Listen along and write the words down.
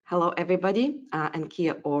Hello, everybody, and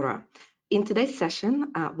kia ora. In today's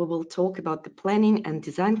session, we will talk about the planning and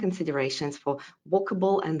design considerations for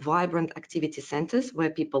walkable and vibrant activity centers where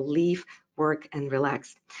people live, work, and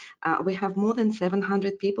relax. We have more than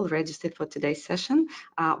 700 people registered for today's session.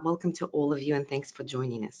 Welcome to all of you, and thanks for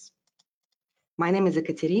joining us. My name is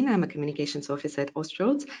Ekaterina. I'm a communications officer at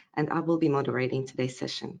Austroads, and I will be moderating today's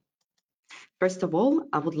session. First of all,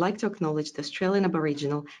 I would like to acknowledge the Australian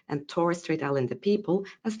Aboriginal and Torres Strait Islander people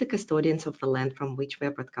as the custodians of the land from which we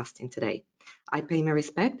are broadcasting today. I pay my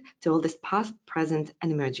respect to all this past, present,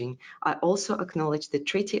 and emerging. I also acknowledge the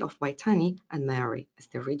Treaty of Waitangi and Maori as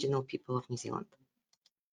the original people of New Zealand.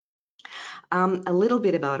 A little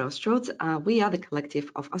bit about Austroads. We are the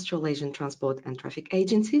collective of Australasian transport and traffic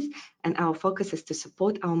agencies, and our focus is to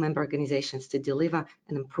support our member organizations to deliver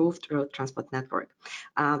an improved road transport network.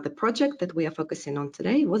 The project that we are focusing on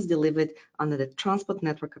today was delivered under the Transport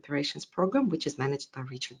Network Operations Program, which is managed by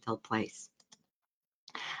Richard Del Place.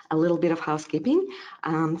 A little bit of housekeeping.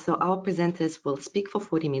 So our presenters will speak for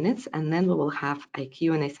 40 minutes and then we will have a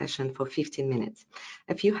Q&A session for 15 minutes.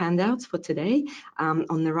 A few handouts for today.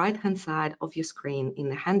 On the right-hand side of your screen in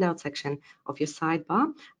the handout section of your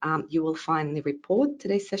sidebar, you will find the report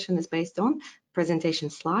today's session is based on, presentation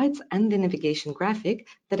slides, and the navigation graphic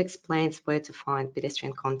that explains where to find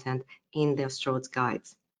pedestrian content in the Austroads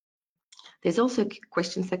guides. There's also a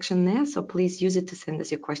question section there, so please use it to send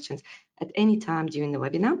us your questions at any time during the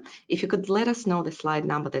webinar. If you could let us know the slide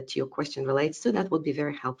number that your question relates to, that would be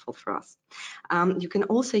very helpful for us. You can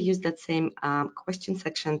also use that same question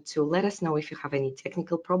section to let us know if you have any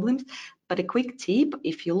technical problems. But a quick tip,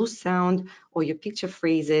 if you lose sound or your picture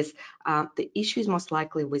freezes, the issue is most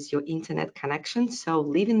likely with your internet connection. So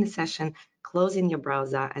leaving the session, closing your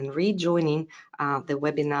browser and rejoining the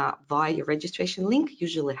webinar via your registration link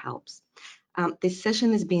usually helps. This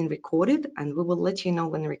session is being recorded and we will let you know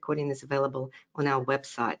when the recording is available on our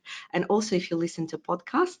website. And also if you listen to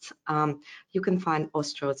podcasts, you can find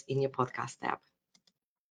Austroads in your podcast app.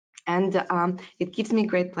 And it gives me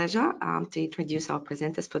great pleasure to introduce our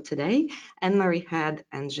presenters for today, Anne-Marie Head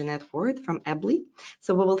and Jeanette Ward from EBLI.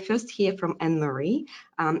 So we will first hear from Anne-Marie.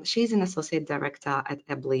 She's an Associate Director at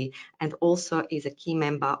EBLI and also is a key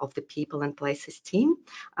member of the People and Places team,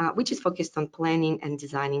 which is focused on planning and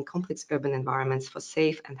designing complex urban environments for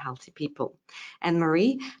safe and healthy people.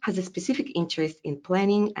 Anne-Marie has a specific interest in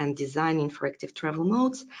planning and designing for active travel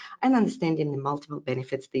modes and understanding the multiple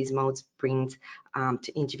benefits these modes bring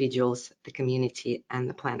to individuals, the community, and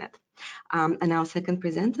the planet. And our second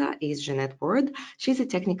presenter is Jeanette Ward. She's a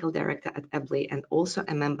technical director at EBLI and also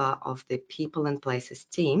a member of the People and Places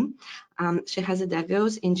team. She has a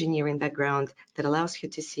diverse engineering background that allows her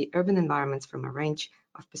to see urban environments from a range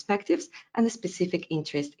of perspectives and a specific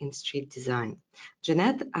interest in street design.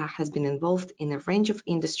 Jeanette has been involved in a range of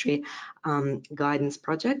industry guidance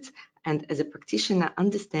projects and as a practitioner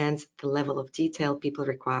understands the level of detail people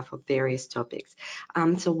require for various topics.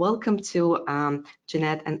 So welcome to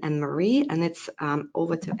Jeanette and Anne-Marie, and it's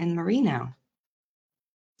over to Anne-Marie now.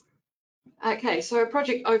 Okay, so a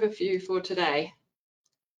project overview for today.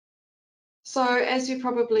 So as you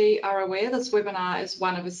probably are aware, this webinar is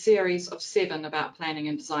one of a series of 7 about planning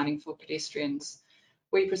and designing for pedestrians.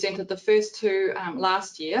 We presented the first 2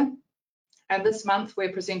 last year, and this month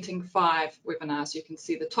we're presenting 5 webinars. You can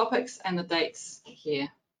see the topics and the dates here.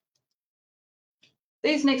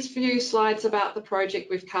 These next few slides about the project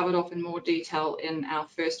we've covered off in more detail in our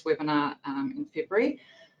first webinar in February.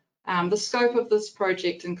 The scope of this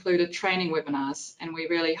project included training webinars, and we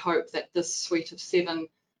really hope that this suite of 7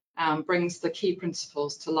 brings the key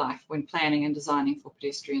principles to life when planning and designing for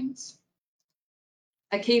pedestrians.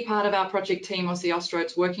 A key part of our project team was the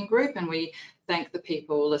Austroads Working Group, and we thank the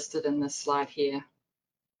people listed in this slide here.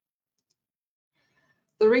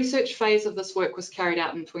 The research phase of this work was carried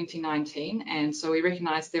out in 2019, and so we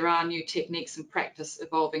recognise there are new techniques and practice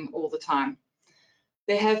evolving all the time.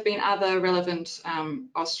 There have been other relevant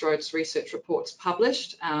Austroads research reports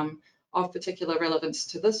published. Of particular relevance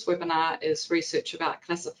to this webinar is research about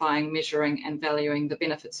classifying, measuring and valuing the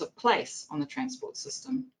benefits of place on the transport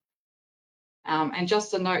system. And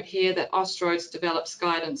just a note here that Austroads develops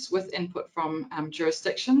guidance with input from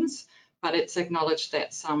jurisdictions, but it's acknowledged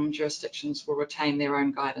that some jurisdictions will retain their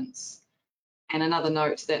own guidance. And another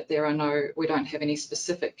note that we don't have any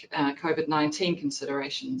specific COVID-19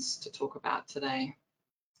 considerations to talk about today.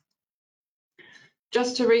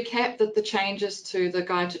 Just to recap that the changes to the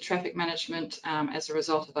Guide to Traffic Management as a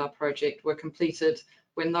result of our project were completed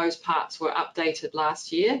when those parts were updated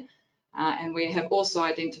last year. And we have also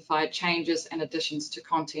identified changes and additions to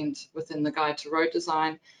content within the Guide to Road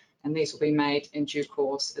Design, and these will be made in due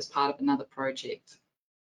course as part of another project.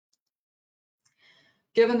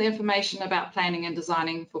 Given the information about planning and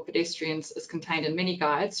designing for pedestrians is contained in many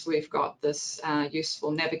guides, we've got this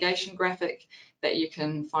useful navigation graphic that you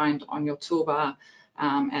can find on your toolbar,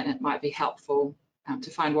 and it might be helpful to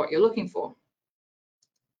find what you're looking for.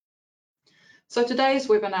 So today's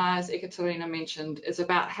webinar, as Ekaterina mentioned, is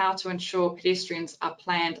about how to ensure pedestrians are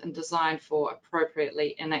planned and designed for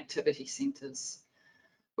appropriately in activity centres.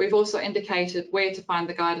 We've also indicated where to find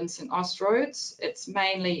the guidance in Austroads. It's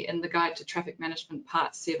mainly in the Guide to Traffic Management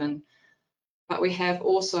Part 7, but we have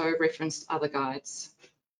also referenced other guides.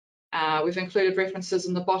 We've included references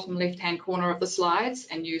in the bottom left-hand corner of the slides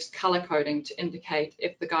and used colour coding to indicate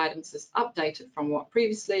if the guidance is updated from what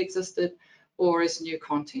previously existed or is new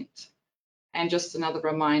content. And just another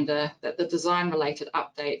reminder that the design-related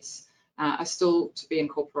updates are still to be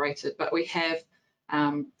incorporated, but we have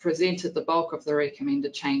presented the bulk of the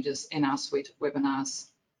recommended changes in our suite of webinars.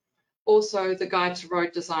 Also, the Guide to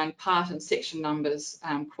Road Design part and section numbers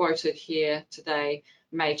quoted here today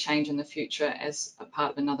may change in the future as a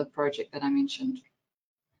part of another project that I mentioned.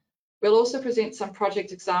 We'll also present some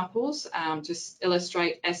project examples to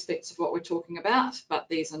illustrate aspects of what we're talking about, but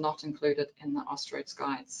these are not included in the Austroads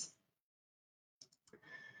guides.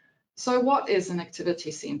 So what is an activity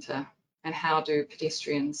centre and how do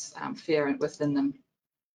pedestrians fare within them?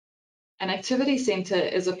 An activity centre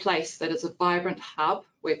is a place that is a vibrant hub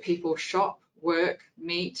where people shop, work,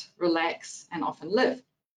 meet, relax, and often live.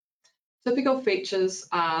 Typical features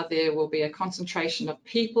are there will be a concentration of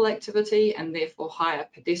people activity and therefore higher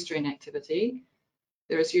pedestrian activity.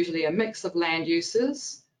 There is usually a mix of land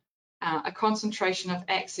uses, a concentration of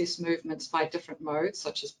access movements by different modes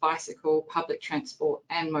such as bicycle, public transport,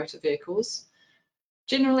 and motor vehicles.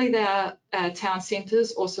 Generally, they are town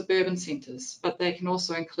centres or suburban centres, but they can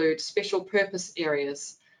also include special purpose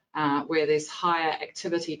areas where there's higher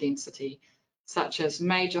activity density, such as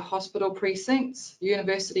major hospital precincts,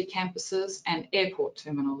 university campuses, and airport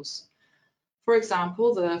terminals. For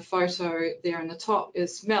example, the photo there in the top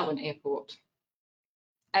is Melbourne Airport.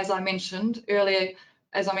 As I mentioned earlier,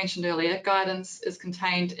 guidance is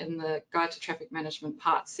contained in the Guide to Traffic Management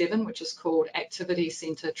Part 7, which is called Activity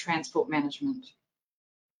Centre Transport Management.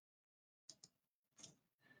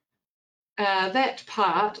 That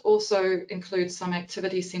part also includes some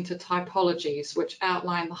activity centre typologies which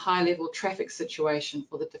outline the high-level traffic situation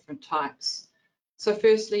for the different types. So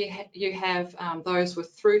firstly, you have those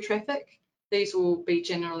with through traffic. These will be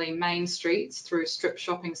generally main streets through strip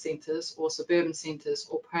shopping centres or suburban centres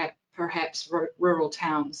or perhaps rural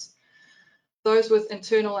towns. Those with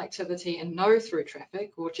internal activity and no through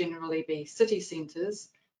traffic will generally be city centres,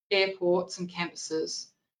 airports and campuses.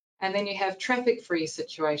 And then you have traffic-free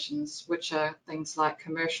situations, which are things like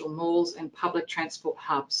commercial malls and public transport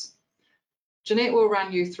hubs. Jeanette will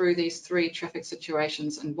run you through these three traffic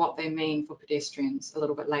situations and what they mean for pedestrians a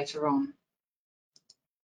little bit later on.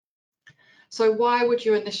 So why would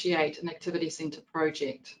you initiate an activity centre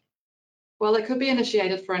project? Well, it could be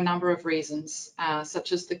initiated for a number of reasons,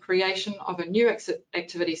 such as the creation of a new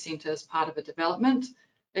activity centre as part of a development.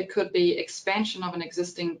 It could be expansion of an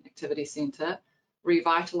existing activity centre,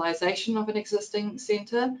 revitalisation of an existing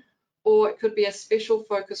centre, or it could be a special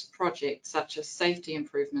focus project such as safety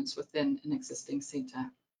improvements within an existing centre.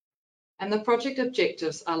 And the project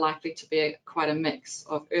objectives are likely to be quite a mix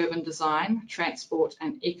of urban design, transport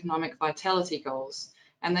and economic vitality goals,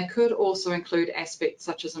 and they could also include aspects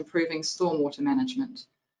such as improving stormwater management.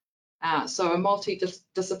 So a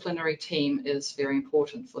multidisciplinary team is very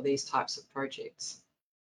important for these types of projects.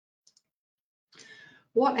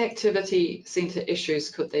 What activity centre issues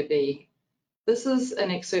could there be? This is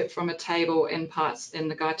an excerpt from a table in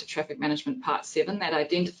the Guide to Traffic Management Part 7 that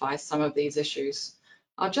identifies some of these issues.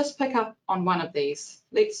 I'll just pick up on one of these.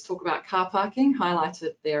 Let's talk about car parking,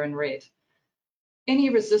 highlighted there in red. Any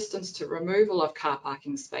resistance to removal of car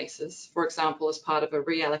parking spaces, for example, as part of a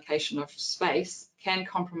reallocation of space, can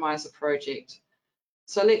compromise a project.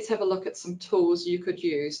 So let's have a look at some tools you could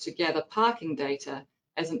use to gather parking data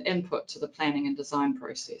as an input to the planning and design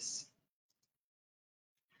process.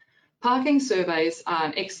 Parking surveys are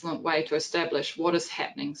an excellent way to establish what is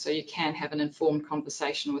happening so you can have an informed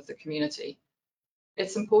conversation with the community.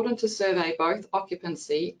 It's important to survey both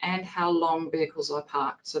occupancy and how long vehicles are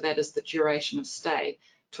parked, so that is the duration of stay,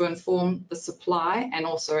 to inform the supply and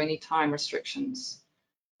also any time restrictions.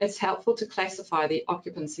 It's helpful to classify the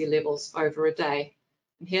occupancy levels over a day.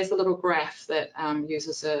 And here's a little graph that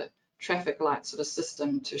uses a traffic light sort of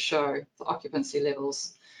system to show the occupancy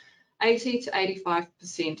levels. 80 to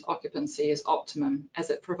 85% occupancy is optimum, as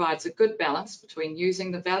it provides a good balance between using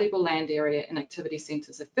the valuable land area in activity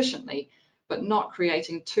centres efficiently, but not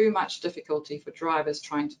creating too much difficulty for drivers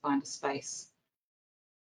trying to find a space.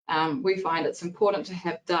 We find it's important to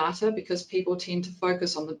have data because people tend to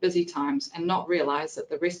focus on the busy times and not realise that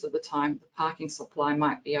the rest of the time the parking supply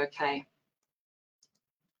might be okay.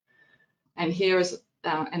 And here is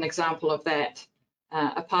an example of that,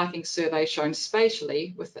 a parking survey shown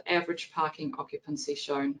spatially with the average parking occupancy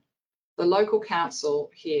shown. The local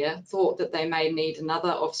council here thought that they may need another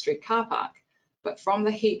off-street car park, but from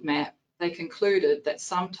the heat map, they concluded that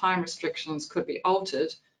some time restrictions could be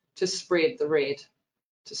altered to spread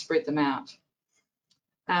them out.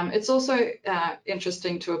 It's also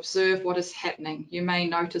interesting to observe what is happening. You may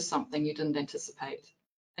notice something you didn't anticipate.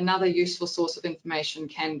 Another useful source of information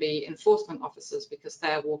can be enforcement officers because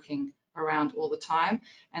they are walking around all the time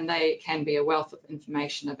and they can be a wealth of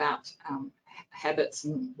information about habits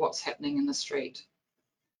and what's happening in the street.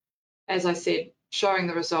 As I said, showing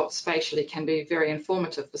the results spatially can be very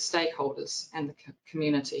informative for stakeholders and the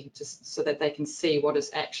community so that they can see what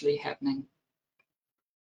is actually happening.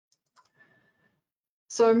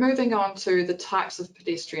 So moving on to the types of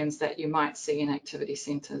pedestrians that you might see in activity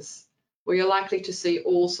centres. Well, you're likely to see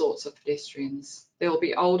all sorts of pedestrians. There will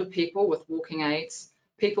be older people with walking aids,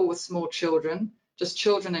 people with small children, just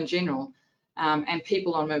children in general, and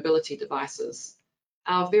people on mobility devices.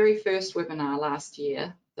 Our very first webinar last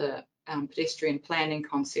year, the Pedestrian Planning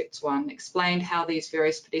Concepts one, explained how these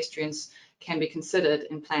various pedestrians can be considered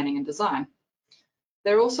in planning and design.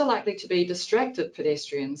 They're also likely to be distracted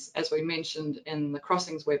pedestrians, as we mentioned in the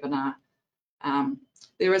Crossings webinar.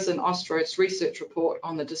 There is an Austroads research report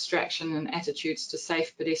on the distraction and attitudes to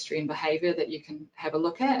safe pedestrian behaviour that you can have a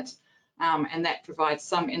look at, and that provides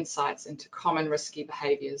some insights into common risky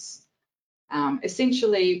behaviours.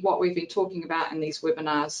 Essentially, what we've been talking about in these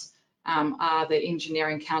webinars are the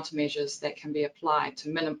engineering countermeasures that can be applied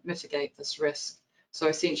to mitigate this risk. So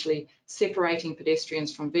essentially separating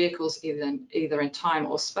pedestrians from vehicles either in time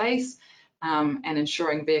or space, and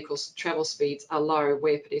ensuring vehicles' travel speeds are low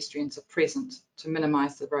where pedestrians are present to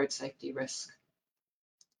minimise the road safety risk.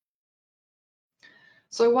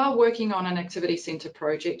 So while working on an activity centre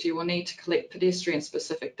project, you will need to collect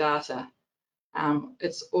pedestrian-specific data.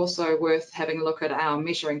 It's also worth having a look at our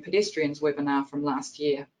Measuring Pedestrians webinar from last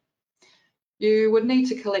year. You would need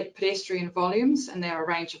to collect pedestrian volumes, and there are a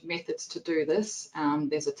range of methods to do this.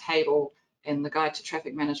 There's a table in the Guide to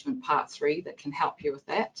Traffic Management Part 3 that can help you with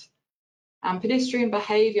that. Pedestrian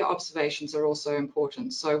behaviour observations are also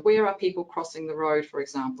important. So where are people crossing the road, for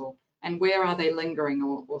example, and where are they lingering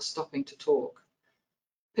or stopping to talk?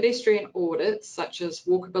 Pedestrian audits, such as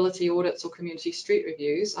walkability audits or community street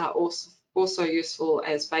reviews, are also useful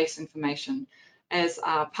as base information, as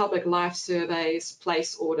are public life surveys,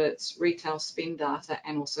 place audits, retail spend data,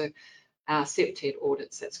 and also CPTED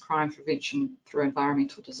audits, that's crime prevention through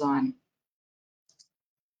environmental design.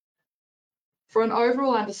 For an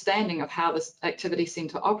overall understanding of how this activity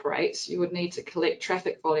centre operates, you would need to collect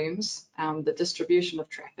traffic volumes, the distribution of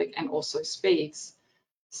traffic, and also speeds,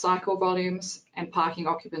 cycle volumes, and parking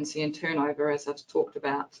occupancy and turnover, as I've talked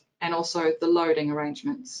about, and also the loading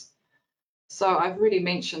arrangements. So I've already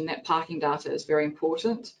mentioned that parking data is very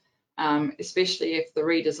important, especially if the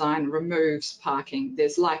redesign removes parking.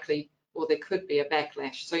 There's likely, or there could be, a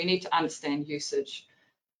backlash. So you need to understand usage.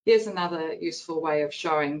 Here's another useful way of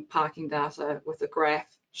showing parking data with a graph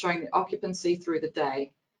showing the occupancy through the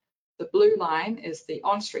day. The blue line is the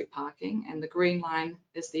on-street parking and the green line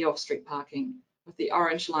is the off-street parking, with the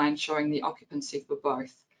orange line showing the occupancy for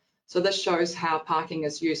both. So this shows how parking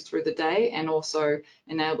is used through the day and also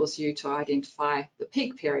enables you to identify the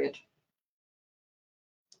peak period.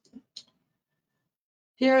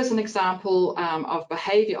 Here is an example of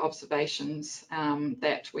behaviour observations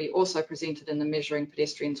that we also presented in the Measuring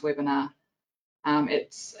Pedestrians webinar.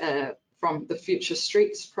 It's from the Future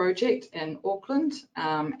Streets project in Auckland,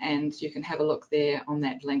 and you can have a look there on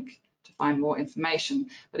that link to find more information.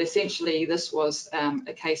 But essentially, this was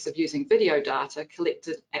a case of using video data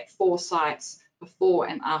collected at 4 sites before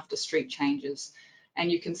and after street changes.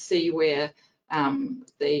 And you can see where on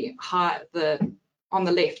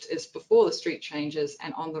the left is before the street changes,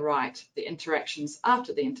 and on the right, the interactions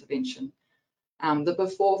after the intervention. The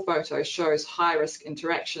before photo shows high-risk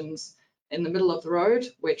interactions in the middle of the road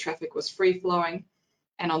where traffic was free-flowing,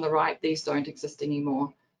 and on the right, these don't exist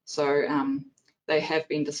anymore. So they have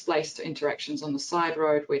been displaced to interactions on the side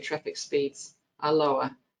road where traffic speeds are lower.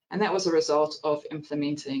 And that was a result of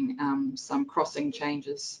implementing some crossing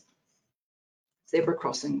changes, zebra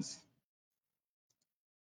crossings.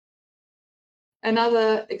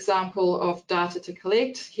 Another example of data to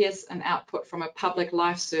collect, here's an output from a public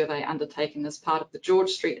life survey undertaken as part of the George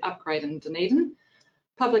Street upgrade in Dunedin.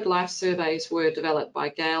 Public life surveys were developed by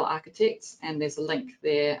Gale Architects, and there's a link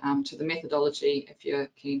there to the methodology if you're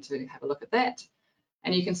keen to have a look at that.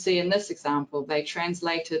 And you can see in this example, they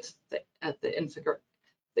translated the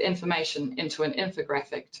information into an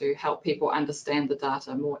infographic to help people understand the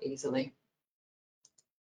data more easily.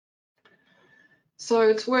 So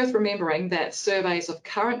it's worth remembering that surveys of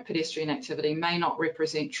current pedestrian activity may not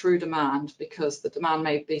represent true demand because the demand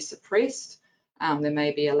may be suppressed, there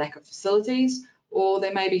may be a lack of facilities, or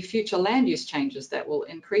there may be future land use changes that will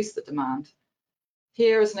increase the demand.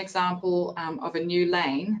 Here is an example of a new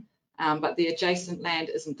lane, but the adjacent land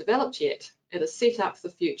isn't developed yet. It is set up for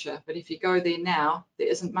the future, but if you go there now, there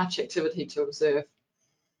isn't much activity to observe.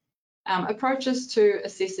 Approaches to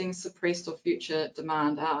assessing suppressed or future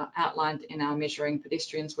demand are outlined in our Measuring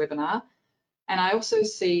Pedestrians webinar. And I also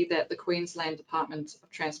see that the Queensland Department of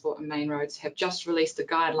Transport and Main Roads have just released a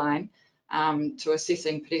guideline to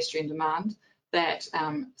assessing pedestrian demand that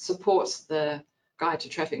supports the Guide to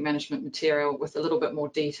Traffic Management material with a little bit more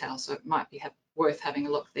detail, so it might be worth having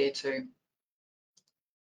a look there too.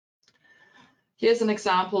 Here's an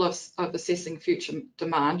example of assessing future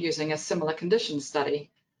demand using a similar conditions study.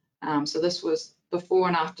 So this was before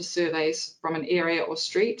and after surveys from an area or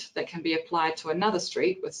street that can be applied to another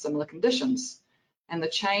street with similar conditions. And the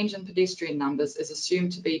change in pedestrian numbers is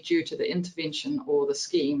assumed to be due to the intervention or the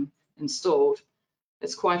scheme installed.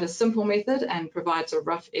 It's quite a simple method and provides a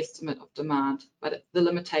rough estimate of demand, but the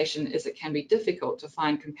limitation is it can be difficult to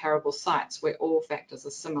find comparable sites where all factors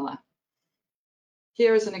are similar.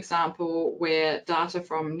 Here is an example where data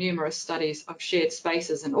from numerous studies of shared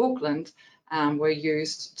spaces in Auckland were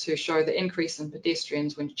used to show the increase in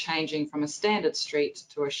pedestrians when changing from a standard street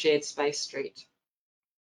to a shared space street.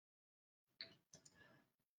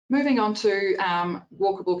 Moving on to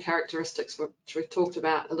walkable characteristics, which we've talked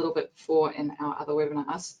about a little bit before in our other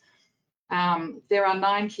webinars. There are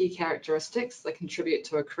 9 key characteristics that contribute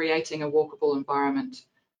to creating a walkable environment.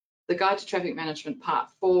 The Guide to Traffic Management Part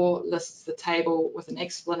 4 lists the table with an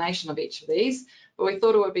explanation of each of these, but we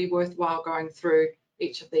thought it would be worthwhile going through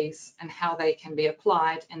each of these and how they can be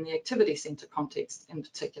applied in the activity centre context in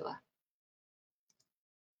particular.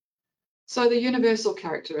 So the universal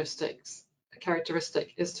characteristic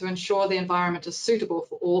is to ensure the environment is suitable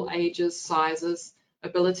for all ages, sizes,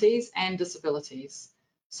 abilities and disabilities.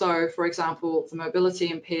 So for example, the mobility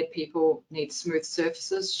impaired people need smooth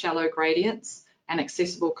surfaces, shallow gradients and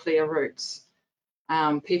accessible clear routes.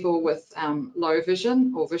 People with low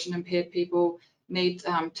vision or vision impaired people need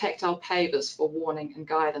tactile pavers for warning and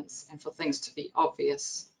guidance and for things to be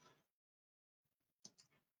obvious.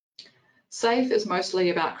 Safe is mostly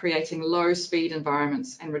about creating low speed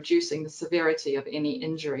environments and reducing the severity of any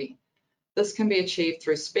injury. This can be achieved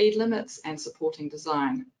through speed limits and supporting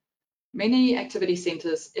design. Many activity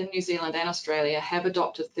centres in New Zealand and Australia have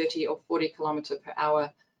adopted 30 or 40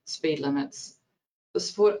 km/h speed limits. The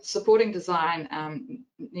supporting design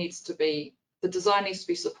the design needs to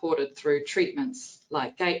be supported through treatments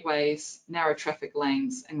like gateways, narrow traffic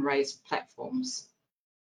lanes, and raised platforms.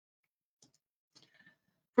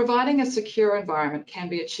 Providing a secure environment can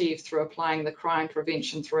be achieved through applying the crime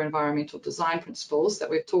prevention through environmental design principles that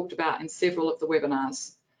we've talked about in several of the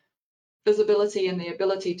webinars. Visibility and the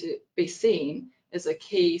ability to be seen is a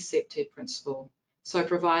key CPTED principle. So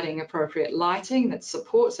providing appropriate lighting that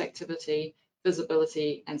supports activity,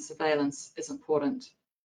 visibility, and surveillance is important.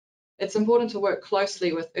 It's important to work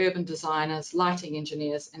closely with urban designers, lighting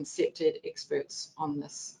engineers, and CPTED experts on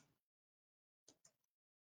this.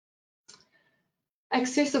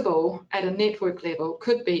 Accessible at a network level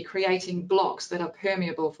could be creating blocks that are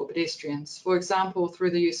permeable for pedestrians, for example,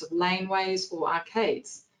 through the use of laneways or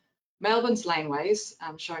arcades. Melbourne's laneways,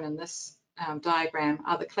 shown in this diagram,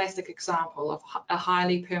 are the classic example of a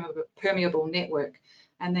highly permeable network,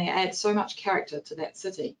 and they add so much character to that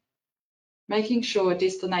city. Making sure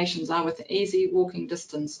destinations are within easy walking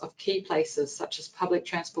distance of key places such as public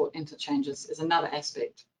transport interchanges is another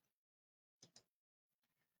aspect.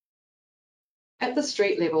 At the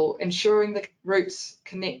street level, ensuring the routes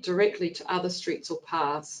connect directly to other streets or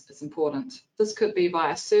paths is important. This could be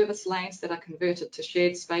via service lanes that are converted to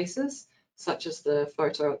shared spaces, such as the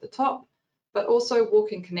photo at the top, but also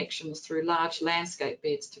walking connections through large landscape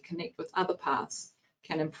beds to connect with other paths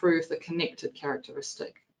can improve the connected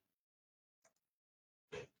characteristic.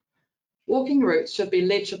 Walking routes should be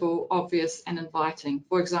legible, obvious, and inviting,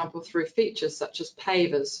 for example, through features such as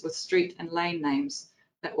pavers with street and lane names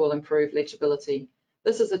that will improve legibility.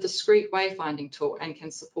 This is a discrete wayfinding tool and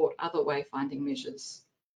can support other wayfinding measures.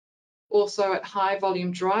 Also, at high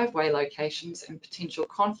volume driveway locations and potential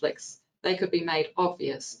conflicts, they could be made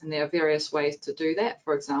obvious, and there are various ways to do that,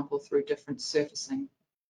 for example, through different surfacing.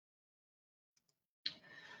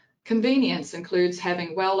 Convenience includes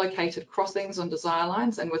having well-located crossings on desire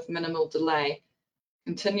lines and with minimal delay.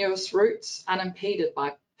 Continuous routes unimpeded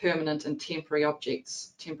by permanent and temporary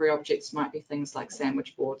objects. Temporary objects might be things like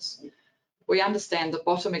sandwich boards. We understand the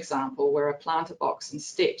bottom example where a planter box and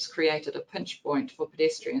steps created a pinch point for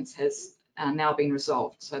pedestrians has now been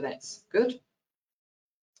resolved, so that's good.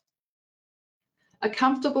 A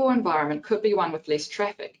comfortable environment could be one with less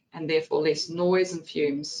traffic and therefore less noise and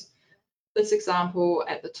fumes. This example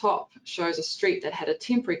at the top shows a street that had a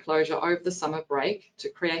temporary closure over the summer break to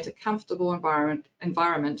create a comfortable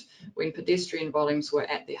environment when pedestrian volumes were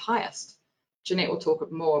at their highest. Jeanette will talk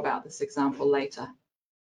more about this example later.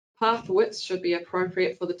 Path widths should be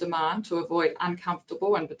appropriate for the demand to avoid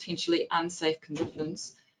uncomfortable and potentially unsafe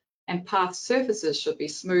conditions, and path surfaces should be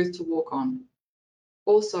smooth to walk on.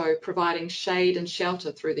 Also, providing shade and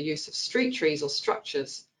shelter through the use of street trees or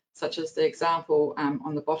structures, such as the example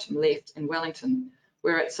on the bottom left in Wellington,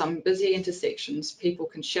 where at some busy intersections, people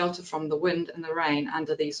can shelter from the wind and the rain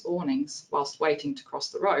under these awnings whilst waiting to cross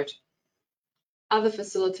the road. Other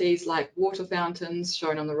facilities like water fountains,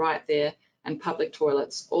 shown on the right there, and public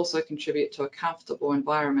toilets also contribute to a comfortable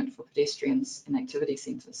environment for pedestrians in activity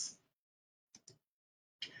centres.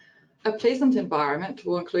 A pleasant environment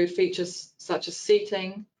will include features such as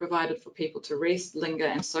seating provided for people to rest, linger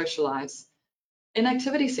and socialise. In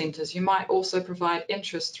activity centres, you might also provide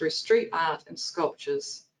interest through street art and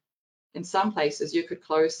sculptures. In some places, you could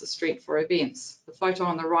close the street for events. The photo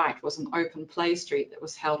on the right was an open play street that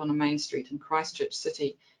was held on a main street in Christchurch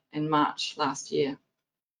City in March last year.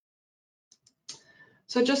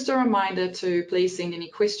 So just a reminder to please send any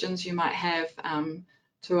questions you might have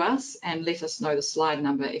to us and let us know the slide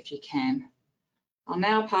number if you can. I'll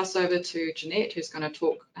now pass over to Jeanette, who's going to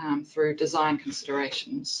talk through design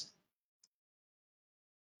considerations.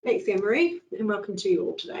 Thanks, Anne-Marie, and welcome to you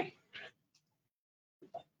all today.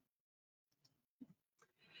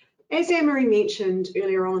 As Anne-Marie mentioned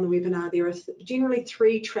earlier on in the webinar, there are generally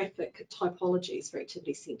 3 traffic typologies for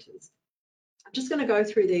activity centres. I'm just going to go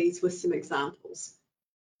through these with some examples.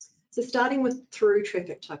 So starting with through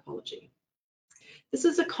traffic typology. This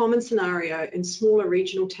is a common scenario in smaller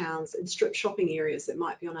regional towns and strip shopping areas that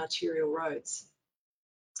might be on arterial roads.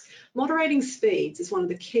 Moderating speeds is one of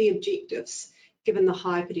the key objectives given the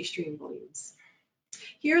high pedestrian volumes.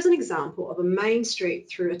 Here is an example of a main street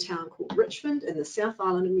through a town called Richmond in the South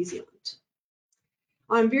Island of New Zealand.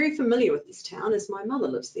 I'm very familiar with this town as my mother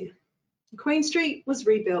lives there. Queen Street was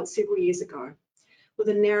rebuilt several years ago with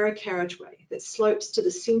a narrow carriageway that slopes to the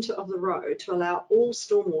centre of the road to allow all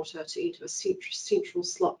stormwater to enter a central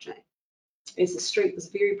slot drain, as the street was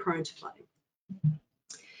very prone to flooding.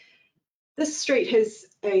 This street has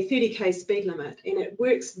a 30k speed limit and it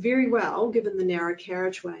works very well given the narrow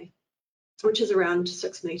carriageway, which is around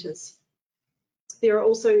 6 metres. There are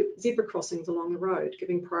also zebra crossings along the road,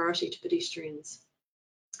 giving priority to pedestrians.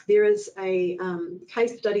 There is a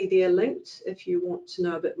case study there linked if you want to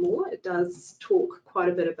know a bit more. It does talk quite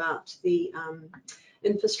a bit about the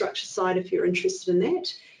infrastructure side if you're interested in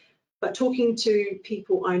that. But talking to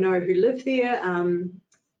people I know who live there,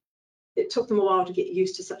 it took them a while to get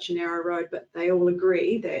used to such a narrow road, but they all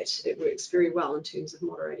agree that it works very well in terms of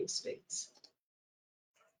moderating speeds.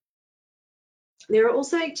 There are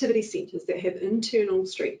also activity centres that have internal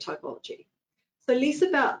street typology. So less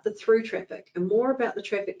about the through traffic and more about the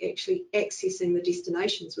traffic actually accessing the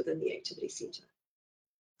destinations within the activity centre.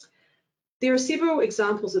 There are several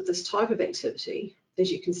examples of this type of activity,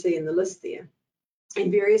 as you can see in the list there,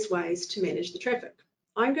 and various ways to manage the traffic.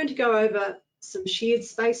 I'm going to go over some shared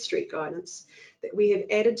space street guidance that we have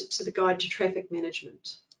added to the Guide to Traffic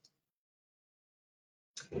Management.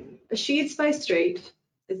 A shared space street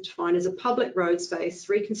is defined as a public road space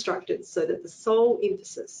reconstructed so that the sole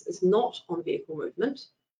emphasis is not on vehicle movement,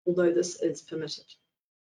 although this is permitted.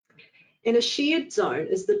 And a shared zone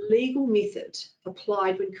is the legal method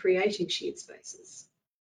applied when creating shared spaces.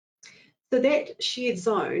 So that shared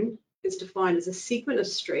zone is defined as a segment of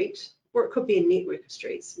street, or it could be a network of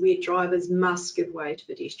streets, where drivers must give way to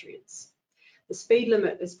pedestrians. The speed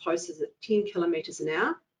limit is posted at 10 kilometres an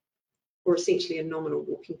hour, or essentially a nominal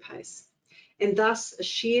walking pace. And thus, a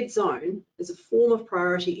shared zone is a form of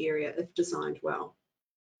priority area if designed well.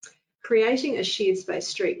 Creating a shared space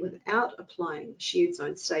street without applying shared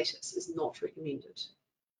zone status is not recommended.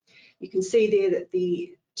 You can see there that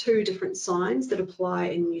the 2 different signs that apply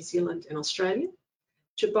in New Zealand and Australia,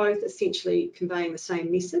 which are both essentially conveying the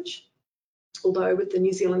same message, although with the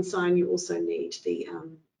New Zealand sign you also need the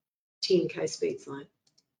 10k speed sign.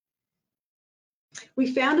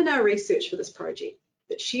 We found in our research for this project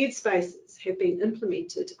that shared spaces have been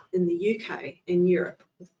implemented in the UK and Europe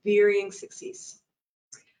with varying success.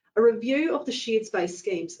 A review of the shared space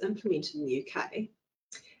schemes implemented in the UK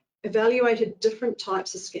evaluated different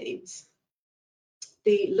types of schemes.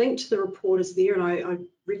 The link to the report is there, and I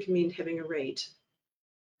recommend having a read.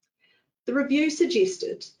 The review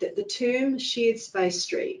suggested that the term shared space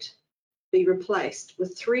street be replaced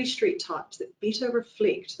with 3 street types that better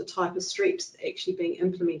reflect the type of streets that are actually being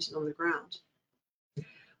implemented on the ground.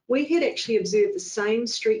 We had actually observed the same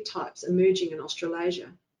street types emerging in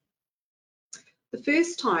Australasia. The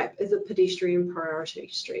first type is a pedestrian priority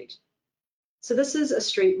street. So this is a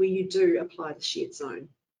street where you do apply the shared zone.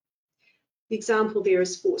 The example there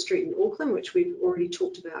is Sport Street in Auckland, which we've already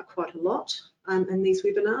talked about quite a lot in these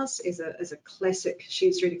webinars as a classic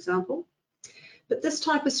shared street example. But this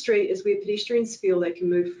type of street is where pedestrians feel they can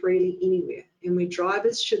move freely anywhere and where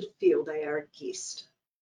drivers should feel they are a guest.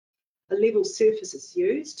 A level surface is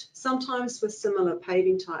used, sometimes with similar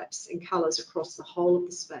paving types and colours across the whole of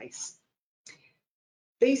the space.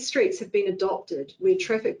 These streets have been adopted where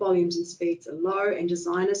traffic volumes and speeds are low, and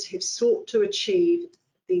designers have sought to achieve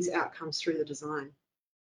these outcomes through the design.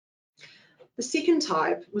 The second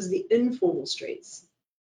type was the informal streets.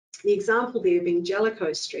 The example there being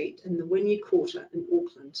Jellicoe Street in the Wynyard Quarter in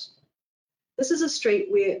Auckland. This is a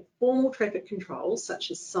street where formal traffic controls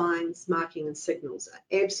such as signs, marking and signals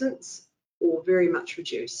are absent or very much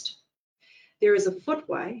reduced. There is a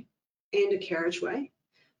footway and a carriageway,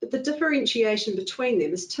 but the differentiation between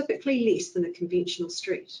them is typically less than a conventional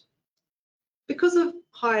street. Because of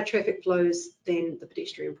higher traffic flows than the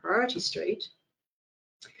pedestrian priority street,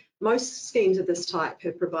 most schemes of this type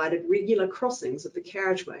have provided regular crossings of the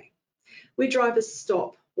carriageway, where drivers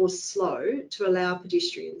stop or slow to allow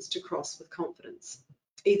pedestrians to cross with confidence,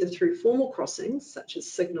 either through formal crossings such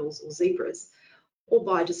as signals or zebras, or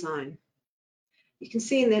by design. You can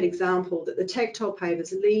see in that example that the tactile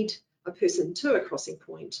pavers lead a person to a crossing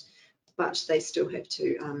point, but they still have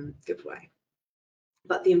to give way.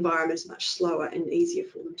 But the environment is much slower and easier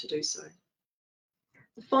for them to do so.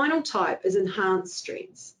 The final type is enhanced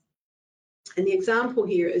streets. And the example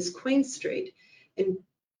here is Queen Street in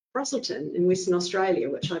Busselton in Western Australia,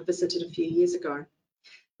 which I visited a few years ago.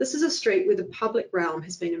 This is a street where the public realm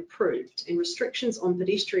has been improved and restrictions on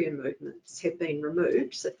pedestrian movements have been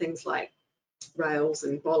removed, so things like rails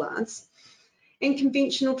and bollards, and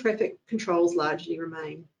conventional traffic controls largely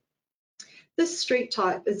remain. This street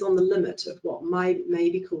type is on the limit of what may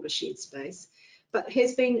be called a shared space, but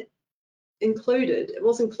has been included, it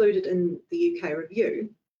was included in the UK review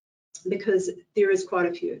because there is quite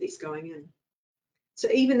a few of these going in. So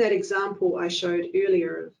even that example I showed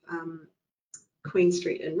earlier of Queen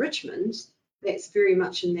Street in Richmond, that's very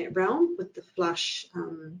much in that realm with the flush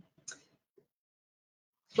all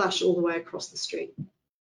the way across the street.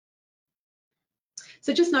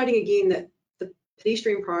 So just noting again that the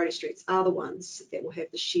pedestrian priority streets are the ones that will have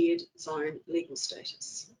the shared zone legal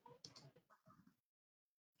status.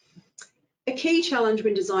 A key challenge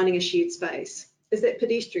when designing a shared space is that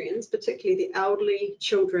pedestrians, particularly the elderly,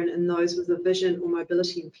 children and those with a vision or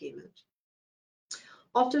mobility impairment,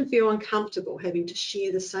 often feel uncomfortable having to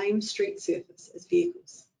share the same street surface as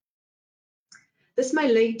vehicles. This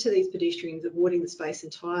may lead to these pedestrians avoiding the space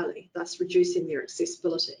entirely, thus reducing their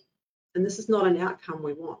accessibility. And this is not an outcome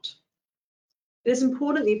we want. It is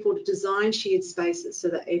important, therefore, to design shared spaces so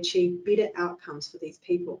that they achieve better outcomes for these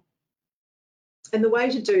people. And the way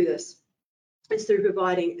to do this is through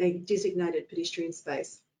providing a designated pedestrian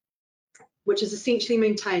space, which is essentially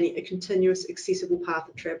maintaining a continuous accessible path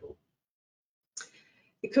of travel.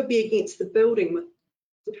 It could be against the building,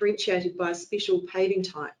 differentiated by a special paving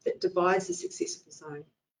type that divides this accessible zone.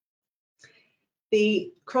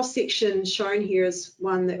 The cross-section shown here is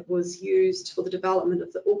one that was used for the development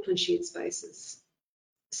of the Auckland shared spaces.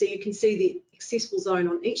 So you can see the accessible zone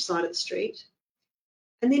on each side of the street,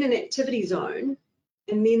 and then an activity zone,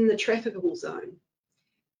 and then the trafficable zone.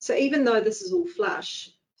 So even though this is all flush,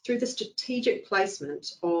 through the strategic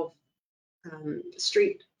placement of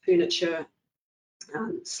street furniture,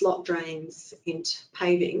 slot drains and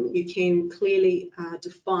paving, you can clearly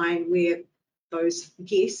define where those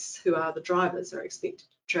guests, who are the drivers, are expected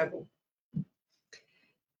to travel.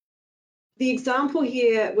 The example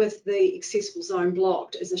here with the accessible zone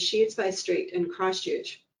blocked is a shared space street in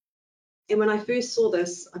Christchurch. And when I first saw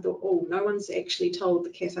this, I thought, oh, no one's actually told the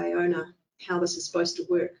cafe owner how this is supposed to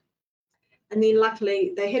work. And then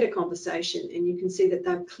luckily they had a conversation, and you can see that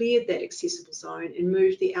they've cleared that accessible zone and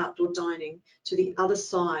moved the outdoor dining to the other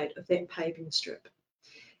side of that paving strip.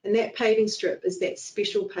 And that paving strip is that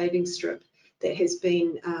special paving strip that has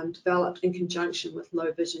been developed in conjunction with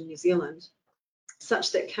Low Vision New Zealand,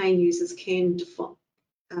 such that cane users can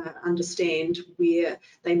understand where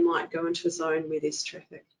they might go into a zone where there's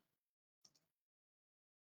traffic.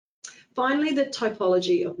 Finally, the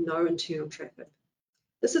typology of no internal traffic.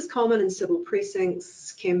 This is common in civil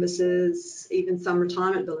precincts, canvases, even some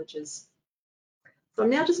retirement villages. So I'm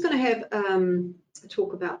now just going to have a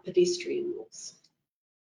talk about pedestrian malls.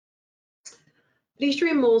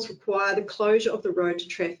 Pedestrian malls require the closure of the road to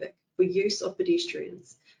traffic for use of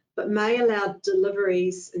pedestrians, but may allow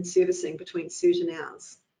deliveries and servicing between certain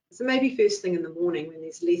hours. So maybe first thing in the morning when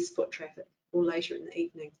there's less foot traffic, or later in the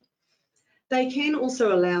evening. They can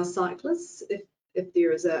also allow cyclists if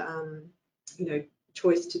there is a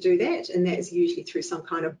choice to do that, and that is usually through some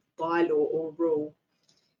kind of bylaw or rule.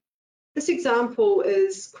 This example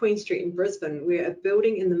is Queen Street in Brisbane, where a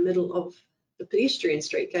building in the middle of the pedestrian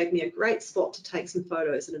street gave me a great spot to take some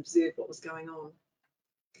photos and observe what was going on.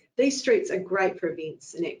 These streets are great for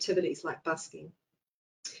events and activities like busking.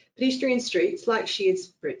 Pedestrian streets, like shared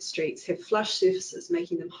streets, have flush surfaces,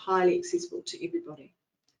 making them highly accessible to everybody.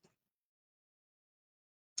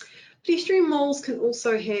 Pedestrian malls can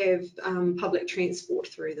also have public transport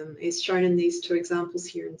through them, as shown in these two examples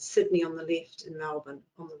here in Sydney on the left and Melbourne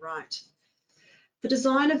on the right. The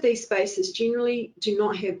design of these spaces generally do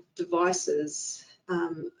not have devices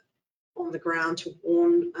on the ground to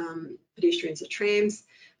warn pedestrians or trams,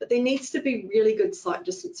 but there needs to be really good sight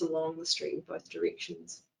distance along the street in both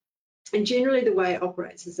directions. And generally the way it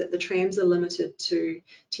operates is that the trams are limited to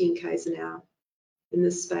 10 k's an hour in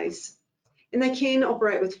this space. And they can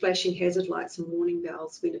operate with flashing hazard lights and warning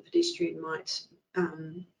bells when a pedestrian might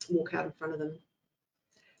walk out in front of them.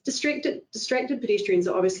 Distracted pedestrians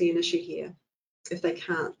are obviously an issue here if they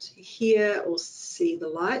can't hear or see the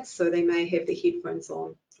lights, so they may have their headphones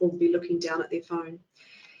on or be looking down at their phone.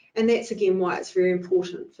 And that's again why it's very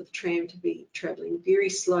important for the tram to be travelling very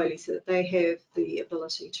slowly so that they have the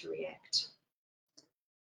ability to react.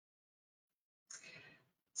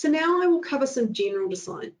 So now I will cover some general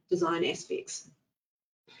design aspects.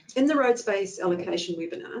 In the road space allocation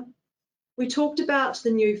webinar, we talked about the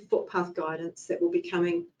new footpath guidance that will be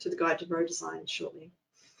coming to the Guide to Road Design shortly,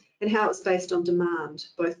 and how it's based on demand,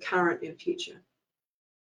 both current and future.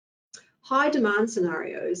 High demand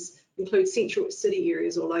scenarios include central city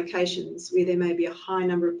areas or locations where there may be a high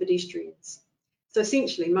number of pedestrians. So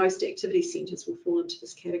essentially, most activity centres will fall into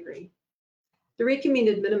this category. The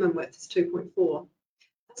recommended minimum width is 2.4.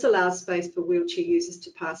 This allows space for wheelchair users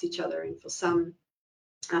to pass each other and for some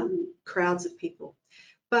crowds of people.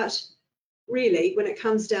 But really, when it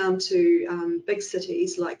comes down to big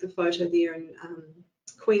cities like the photo there in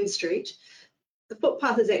Queen Street, the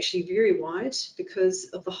footpath is actually very wide because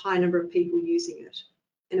of the high number of people using it.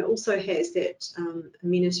 And it also has that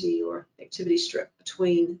amenity or activity strip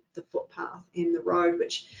between the footpath and the road,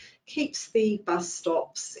 which keeps the bus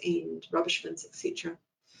stops and rubbish bins, etc.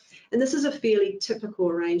 And this is a fairly typical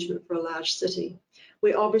arrangement for a large city,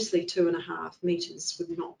 where obviously 2.5 metres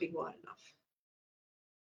would not be wide enough.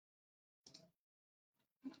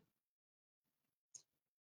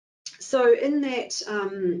 So in that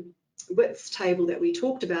width table that we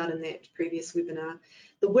talked about in that previous webinar,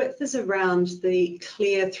 the width is around the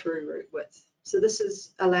clear through route width. So this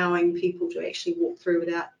is allowing people to actually walk through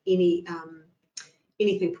without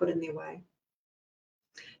anything put in their way.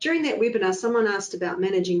 During that webinar, someone asked about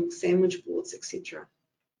managing sandwich boards, etc.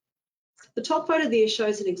 The top photo there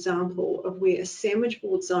shows an example of where a sandwich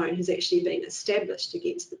board zone has actually been established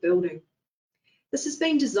against the building. This has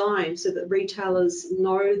been designed so that retailers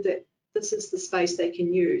know that this is the space they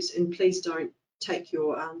can use, and please don't take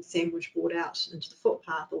your sandwich board out into the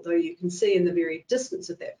footpath, although you can see in the very distance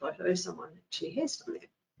of that photo someone actually has done that.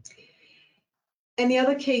 And the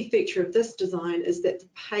other key feature of this design is that the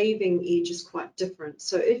paving edge is quite different.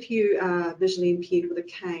 So if you are visually impaired with a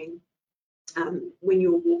cane, when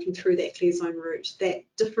you're walking through that clear zone route, that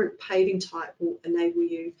different paving type will enable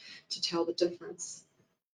you to tell the difference.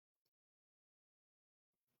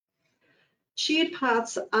 Shared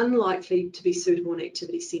paths are unlikely to be suitable in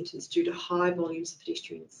activity centres due to high volumes of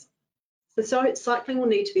pedestrians. So cycling will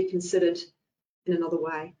need to be considered in another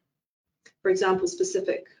way. For example,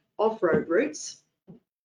 specific off-road routes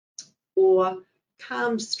or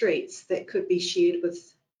calmed streets that could be shared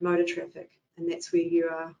with motor traffic. And that's where you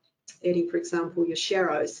are adding, for example, your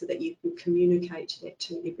sharrows so that you can communicate that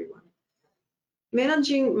to everyone.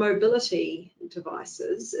 Managing mobility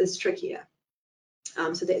devices is trickier.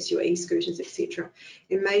 So that's your e-scooters, etc.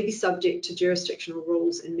 It may be subject to jurisdictional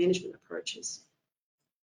rules and management approaches.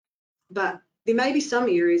 But there may be some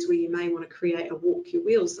areas where you may want to create a walk your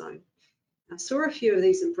wheels zone. I saw a few of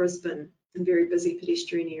these in Brisbane in very busy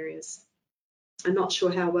pedestrian areas. I'm not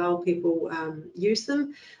sure how well people use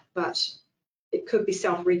them, but it could be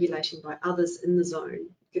self-regulating by others in the zone,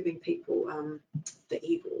 giving people the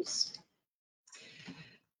eagles.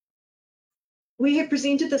 We have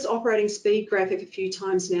presented this operating speed graphic a few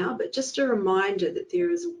times now, but just a reminder that there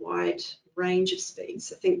is a wide range of speeds,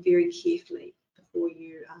 so think very carefully before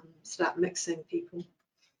you start mixing people.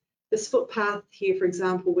 This footpath here, for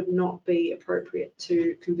example, would not be appropriate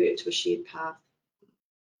to convert to a shared path.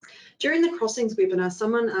 During the crossings webinar,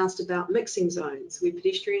 someone asked about mixing zones where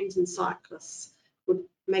pedestrians and cyclists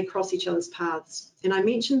may cross each other's paths, and I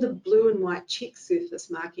mentioned the blue and white check surface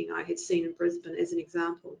marking I had seen in Brisbane as an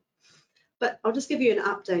example. But I'll just give you an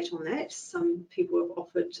update on that. Some people have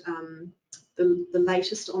offered the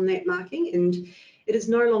latest on that marking, and it is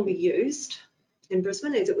no longer used in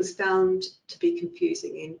Brisbane as it was found to be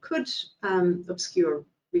confusing and could obscure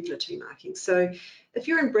regulatory marking. So if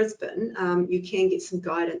you're in Brisbane, you can get some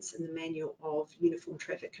guidance in the manual of uniform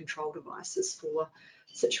traffic control devices for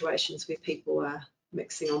situations where people are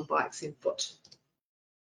mixing on bikes and foot.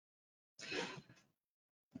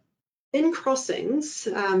 In crossings,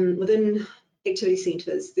 within activity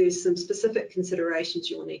centres, there's some specific considerations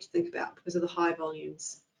you will need to think about because of the high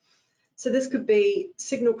volumes. So this could be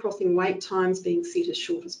signal crossing wait times being set as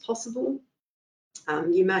short as possible.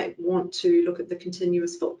 You may want to look at the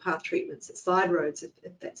continuous footpath treatments at side roads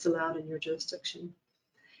if that's allowed in your jurisdiction.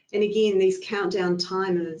 And again, these countdown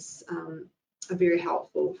timers are very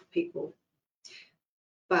helpful for people.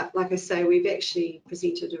 But like I say, we've actually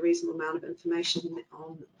presented a reasonable amount of information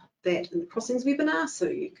on that in the crossings webinar, so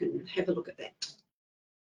you can have a look at that.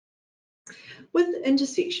 With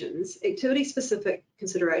intersections, activity-specific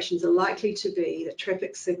considerations are likely to be that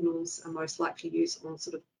traffic signals are most likely used on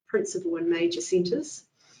sort of principal and major centres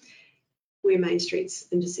where main streets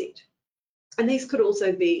intersect. And these could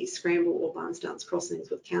also be scramble or barnsdance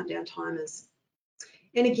crossings with countdown timers.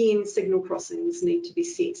 And again, signal crossings need to be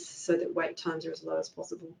set so that wait times are as low as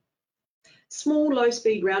possible. Small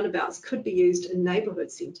low-speed roundabouts could be used in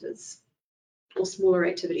neighbourhood centres or smaller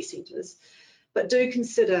activity centres, but do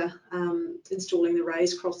consider installing the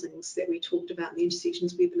raised crossings that we talked about in the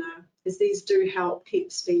intersections webinar, as these do help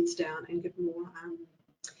keep speeds down and give more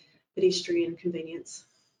pedestrian convenience.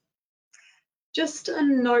 Just a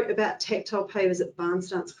note about tactile pavers at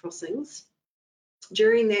barnsdance crossings.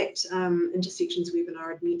 During that intersections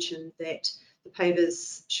webinar, I'd mentioned that the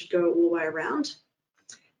pavers should go all the way around.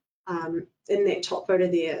 In that top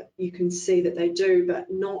photo there, you can see that they do,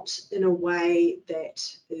 but not in a way that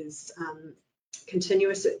is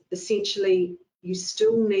continuous. Essentially, you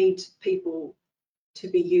still need people to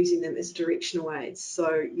be using them as directional aids.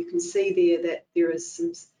 So you can see there that there is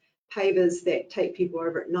some pavers that take people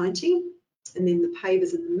over at 90, and then the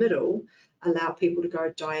pavers in the middle allow people to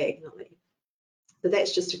go diagonally. So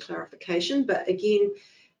that's just a clarification, but again,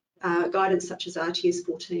 guidance such as RTS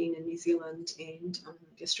 14 in New Zealand and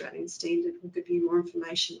the Australian standard will give you more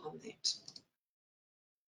information on that.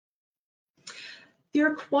 There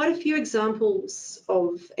are quite a few examples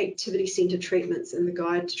of activity centre treatments in the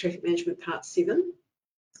Guide to Traffic Management Part 7.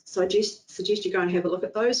 So I just suggest you go and have a look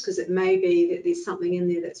at those, because it may be that there's something in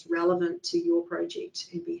there that's relevant to your project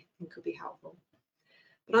and could be helpful.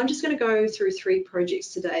 But I'm just going to go through 3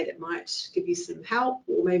 projects today that might give you some help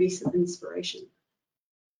or maybe some inspiration.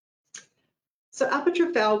 So Upper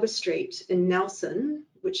Trafalgar Street in Nelson,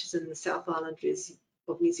 which is in the South Island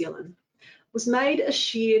of New Zealand, was made a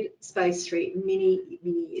shared space street many,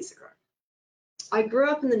 many years ago. I grew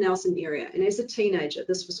up in the Nelson area, and as a teenager,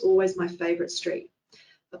 this was always my favourite street,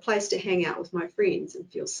 a place to hang out with my friends and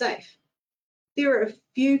feel safe. There are a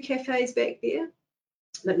few cafes back there,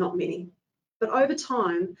 but not many. But over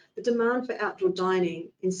time, the demand for outdoor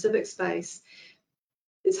dining and civic space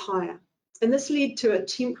is higher. And this led to a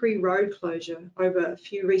temporary road closure over a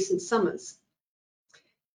few recent summers.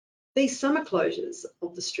 These summer closures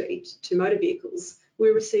of the street to motor vehicles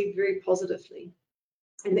were received very positively,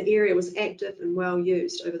 and the area was active and well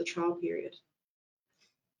used over the trial period.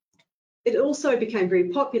 It also became very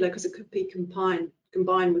popular because it could be combined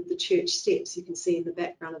with the church steps you can see in the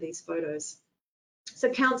background of these photos. So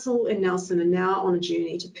Council and Nelson are now on a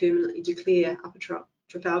journey to permanently declare Upper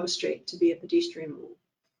Trafalgar Street to be a pedestrian mall.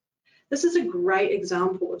 This is a great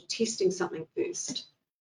example of testing something first.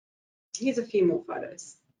 Here's a few more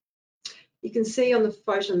photos. You can see on the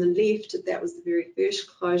photo on the left, that was the very first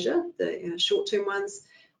closure, the short-term ones,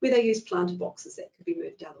 where they used planter boxes that could be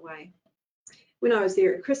moved out of the way. When I was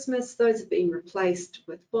there at Christmas, those have been replaced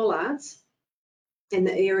with bollards, and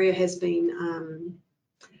the area has been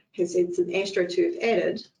has had some astroturf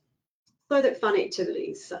added, so that fun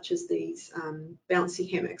activities such as these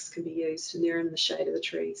bouncy hammocks can be used, and they're in the shade of the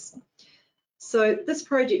trees. So this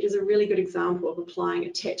project is a really good example of applying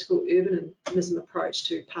a tactical urbanism approach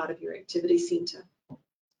to part of your activity centre.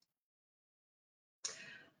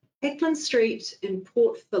 Ackland Street in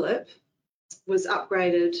Port Phillip was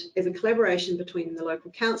upgraded as a collaboration between the local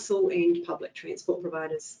council and public transport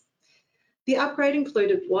providers. The upgrade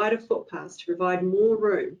included wider footpaths to provide more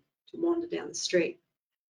room to wander down the street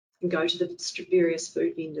and go to the various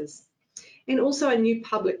food vendors. And also a new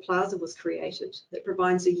public plaza was created that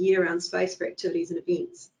provides a year-round space for activities and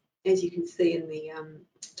events, as you can see in the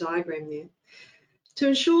diagram there. To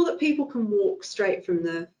ensure that people can walk straight from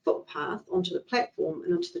the footpath onto the platform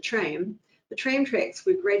and onto the tram tracks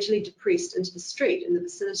were gradually depressed into the street in the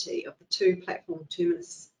vicinity of the two platform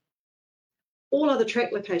terminus. All other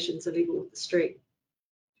track locations are level with the street.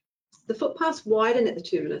 The footpaths widen at the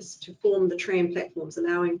terminus to form the tram platforms,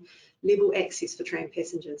 allowing level access for tram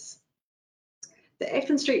passengers. The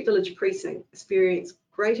Acton Street Village precinct experienced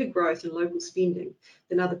greater growth in local spending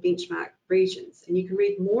than other benchmark regions, and you can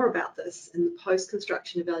read more about this in the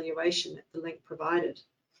post-construction evaluation at the link provided.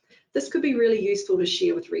 This could be really useful to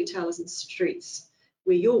share with retailers and streets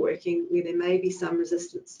where you're working, where there may be some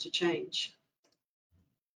resistance to change.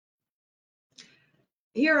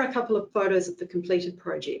 Here are a couple of photos of the completed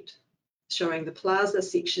project, showing the plaza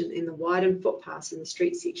section and the widened footpaths in the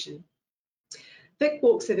street section. Vic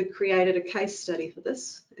Walks have created a case study for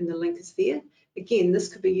this, and the link is there. Again, this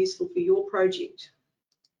could be useful for your project.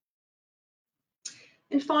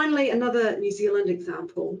 And finally, another New Zealand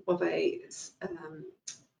example of a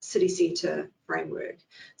city centre framework.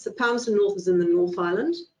 So Palmerston North is in the North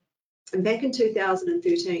Island, and back in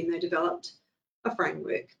 2013 they developed a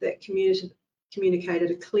framework that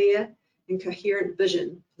communicated a clear and coherent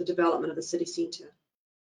vision for the development of the city centre.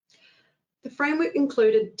 The framework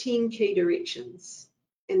included 10 key directions,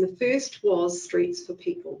 and the first was Streets for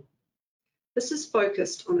People. This is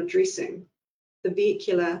focused on addressing the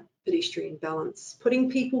vehicular pedestrian balance, putting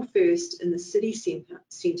people first in the city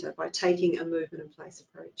centre by taking a movement in place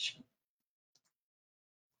approach.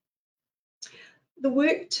 The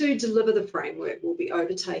work to deliver the framework will be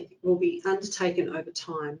undertaken over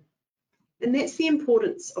time. And that's the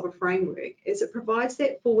importance of a framework, as it provides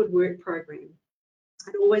that forward work program.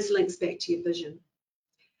 It always links back to your vision.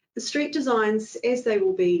 The street designs, as they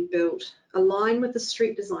will be built, align with the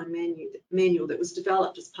street design manual that was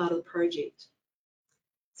developed as part of the project.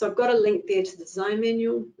 So I've got a link there to the design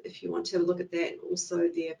manual if you want to have a look at that, and also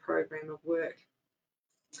their program of work.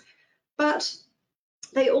 But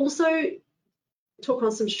they also took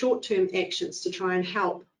on some short-term actions to try and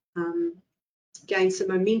help gain some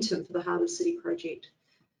momentum for the Heart of the City project.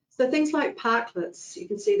 So things like parklets, you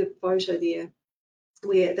can see the photo there,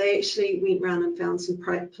 where they actually went around and found some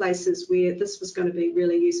places where this was going to be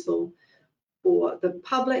really useful for the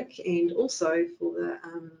public and also for the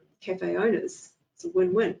cafe owners. It's a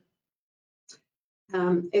win-win.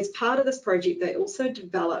 As part of this project, they also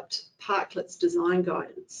developed Parklets design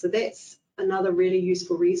guidance. So that's another really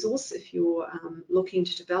useful resource if you're looking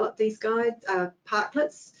to develop these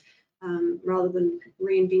parklets. Rather than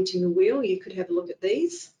reinventing the wheel, you could have a look at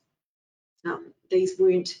these. These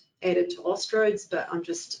weren't added to Austroads, but I'm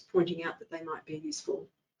just pointing out that they might be useful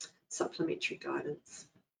supplementary guidance.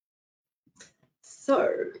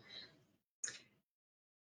 So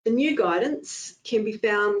the new guidance can be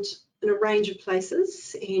found in a range of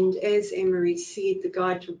places, and as Anne-Marie said, the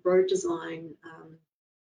guide to road design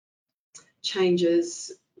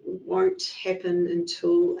changes won't happen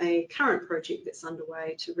until a current project that's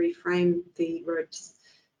underway to reframe the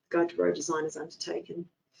guide to road design is undertaken.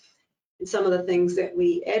 And some of the things that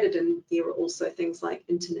we added in there are also things like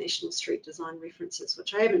international street design references,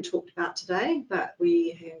 which I haven't talked about today, but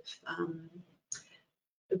we have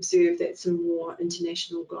observed that some more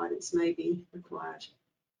international guidance may be required.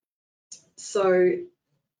 So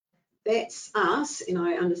that's us, and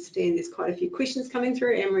I understand there's quite a few questions coming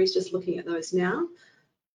through. Anne-Marie's just looking at those now.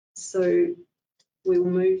 So we will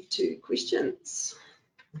move to questions.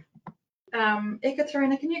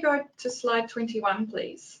 Ekaterina, can you go to slide 21,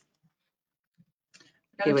 please?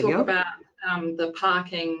 I'm going to talk about the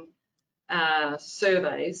parking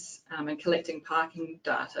surveys and collecting parking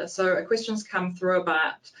data. So a question's come through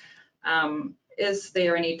about is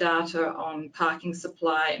there any data on parking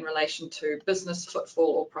supply in relation to business footfall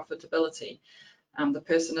or profitability? The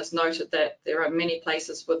person has noted that there are many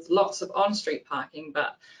places with lots of on-street parking,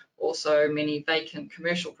 but also many vacant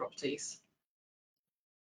commercial properties.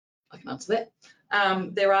 I can answer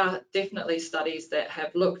that. There are definitely studies that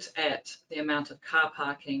have looked at the amount of car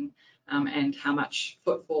parking and how much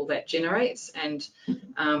footfall that generates, and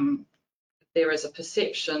there is a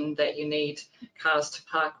perception that you need cars to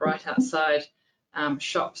park right outside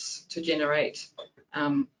shops to generate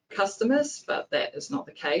customers, but that is not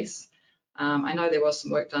the case. I know there was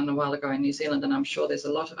some work done a while ago in New Zealand, and I'm sure there's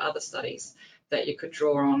a lot of other studies that you could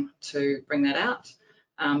draw on to bring that out.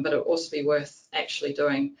 but it would also be worth actually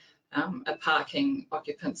doing a parking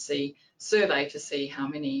occupancy survey to see how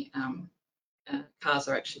many cars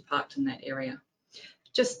are actually parked in that area.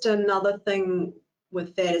 Just another thing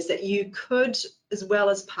with that is that you could, as well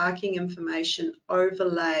as parking information,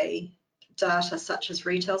 overlay data such as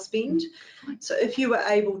retail spend. So if you were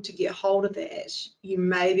able to get hold of that, you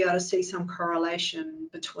may be able to see some correlation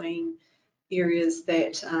between areas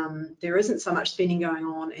that there isn't so much spending going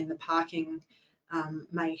on and the parking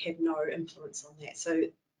may have no influence on that. So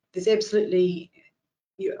there's absolutely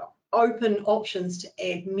open options to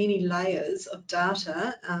add many layers of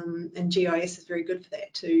data, and GIS is very good for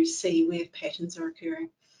that, to see where patterns are occurring.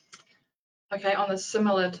 Okay, on a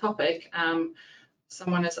similar topic,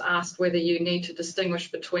 someone has asked whether you need to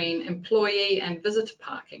distinguish between employee and visitor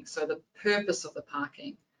parking, so the purpose of the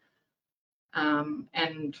parking.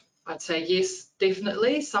 And I'd say yes,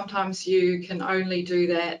 definitely. Sometimes you can only do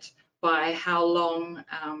that by how long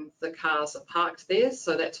the cars are parked there,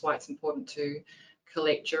 so that's why it's important to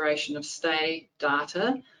collect duration of stay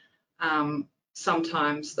data.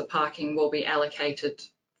 Sometimes the parking will be allocated,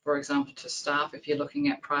 for example, to staff if you're looking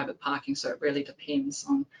at private parking, so it really depends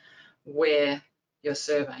on where you're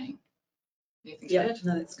surveying. Anything to add?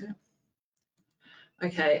 No, that's good.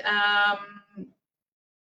 Okay,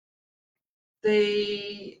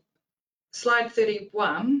 the slide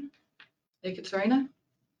 31, Ekaterina, I'm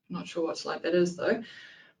not sure what slide that is though.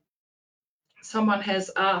 Someone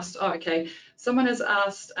has asked, someone has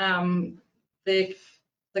asked, the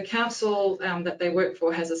council that they work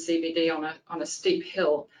for has a CBD on a steep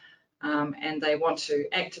hill, and they want to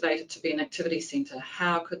activate it to be an activity centre.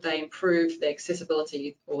 How could they improve the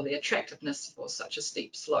accessibility or the attractiveness for such a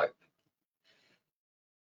steep slope?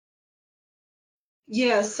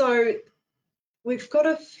 Yeah, so we've got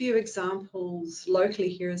a few examples locally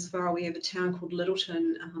here as far. We have a town called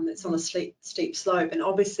Littleton that's on a steep slope, and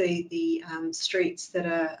obviously the streets that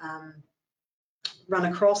are run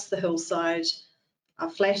across the hillside are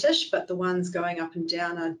flattish, but the ones going up and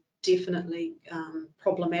down are definitely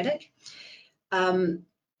problematic.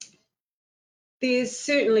 There's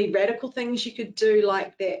certainly radical things you could do,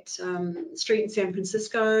 like that street in San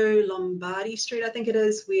Francisco, Lombardi Street, I think it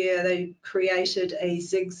is, where they created a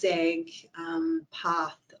zigzag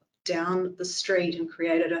path down the street and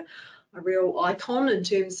created a real icon in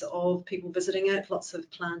terms of people visiting it, lots of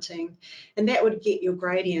planting, and that would get your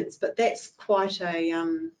gradients, but that's quite a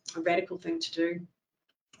radical thing to do.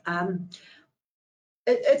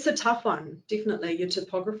 It's a tough one, definitely, your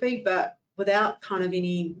topography, but without kind of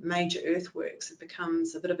any major earthworks, it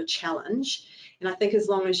becomes a bit of a challenge. And I think as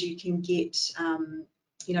long as you can get,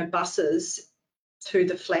 buses to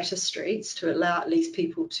the flatter streets to allow at least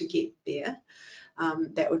people to get there,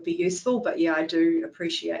 that would be useful. But yeah, I do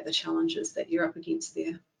appreciate the challenges that you're up against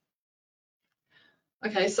there.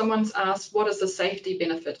 Okay, someone's asked, what is the safety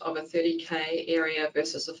benefit of a 30k area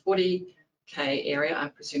versus a 40k area? I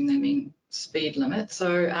presume they mean speed limit.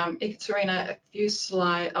 So Ekaterina,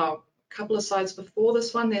 a couple of slides before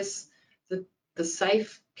this one, there's the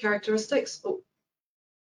safe characteristics. Oh.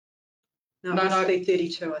 No, it must be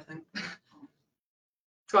 32, I think.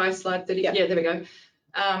 Try slide 30. Yeah, there we go.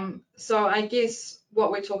 So I guess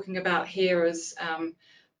what we're talking about here is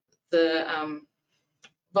the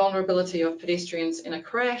vulnerability of pedestrians in a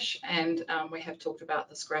crash, and we have talked about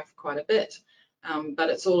this graph quite a bit, but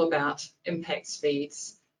it's all about impact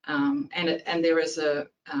speeds, and there is a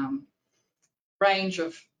range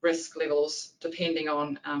of risk levels depending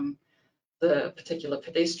on the particular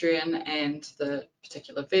pedestrian and the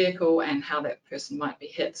particular vehicle and how that person might be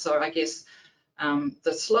hit. So I guess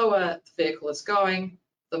the slower the vehicle is going,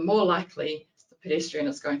 the more likely the pedestrian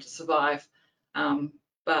is going to survive.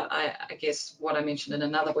 But I guess what I mentioned in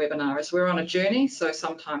another webinar is we're on a journey, so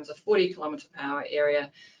sometimes a 40 km/h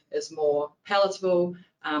area is more palatable,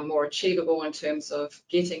 more achievable in terms of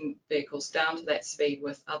getting vehicles down to that speed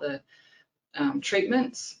with other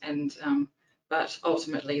treatments, and but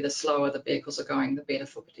ultimately the slower the vehicles are going, the better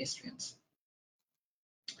for pedestrians.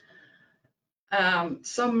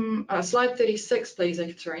 Slide 36, please,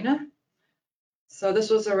 Ekaterina. So this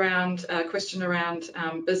was around a question around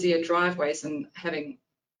busier driveways and having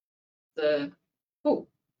the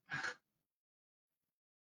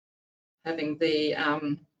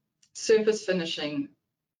surface finishing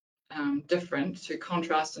different to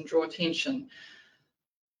contrast and draw attention.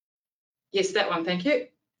 Yes, that one, thank you.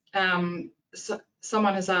 So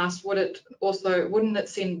someone has asked, wouldn't it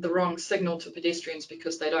send the wrong signal to pedestrians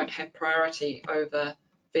because they don't have priority over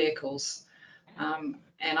vehicles?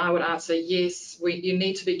 And I would answer yes, you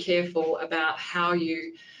need to be careful about how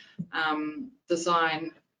you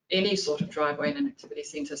design any sort of driveway in an activity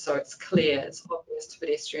centre, so it's clear, it's obvious to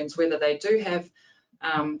pedestrians whether they do have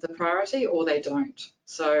the priority or they don't.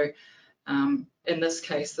 So in this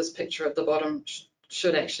case, this picture at the bottom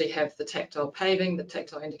should actually have the tactile paving, the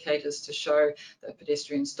tactile indicators to show that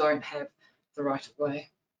pedestrians don't have the right of way.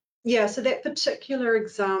 Yeah, so that particular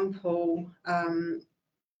example,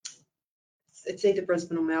 it's either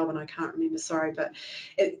Brisbane or Melbourne, I can't remember, sorry, but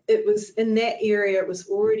it was in that area, it was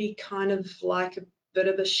already kind of like a bit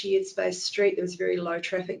of a shared space street. There was very low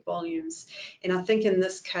traffic volumes. And I think in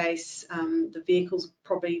this case, the vehicles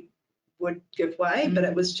probably would give way, but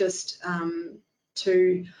it was just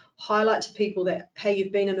to highlight to people that, hey,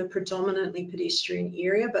 you've been in a predominantly pedestrian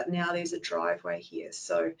area, but now there's a driveway here.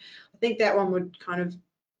 So I think that one would kind of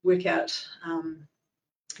work out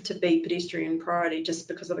to be pedestrian priority just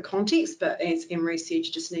because of the context, but as Emery said,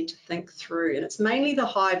 you just need to think through. And it's mainly the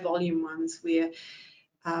high volume ones where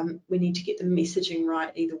we need to get the messaging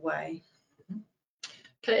right either way.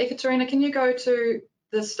 Okay, Ekaterina, can you go to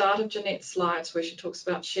the start of Jeanette's slides where she talks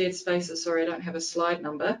about shared spaces? Sorry, I don't have a slide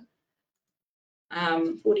number.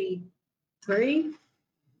 43.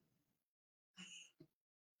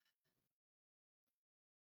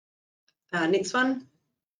 Next one.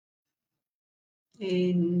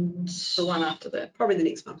 And the one after that. Probably the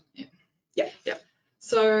next one. Yeah.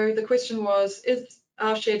 So the question was,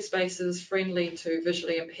 are shared spaces friendly to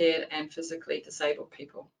visually impaired and physically disabled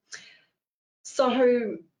people?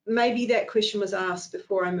 So maybe that question was asked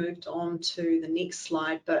before I moved on to the next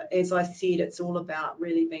slide, but as I said, it's all about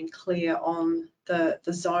really being clear on the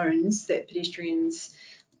zones that pedestrians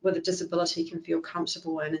with a disability can feel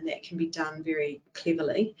comfortable in, and that can be done very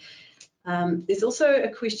cleverly. There's also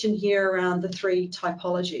a question here around the 3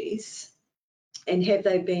 typologies and have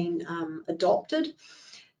they been adopted?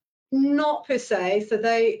 Not per se. So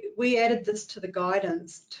we added this to the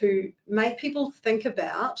guidance to make people think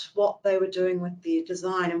about what they were doing with their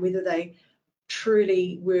design and whether they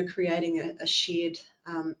truly were creating a shared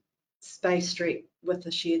space street with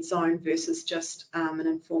a shared zone versus just an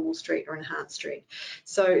informal street or enhanced street.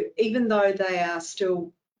 So even though they are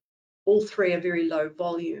still, all 3 are very low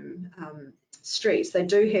volume streets, they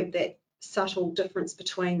do have that subtle difference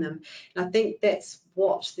between them. And I think that's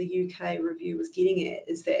what the UK review was getting at,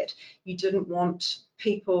 is that you didn't want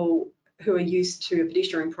people who are used to a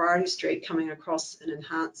pedestrian priority street coming across an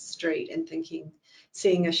enhanced street and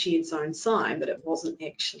seeing a shared zone sign, but it wasn't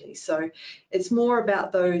actually. So it's more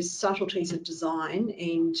about those subtleties of design,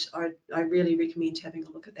 and I really recommend having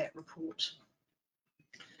a look at that report.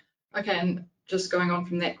 Okay, and just going on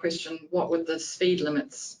from that question, what would the speed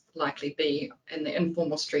limits likely be in the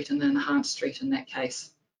informal street and the enhanced street in that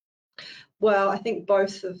case? Well, I think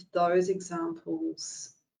both of those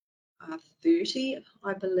examples are 30,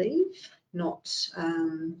 I believe, not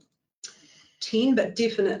 10, but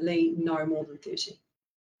definitely no more than 30.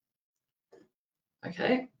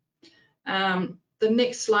 Okay. The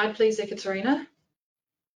next slide, please, Ekaterina.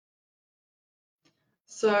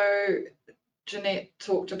 So Jeanette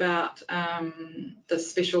talked about the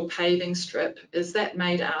special paving strip. Is that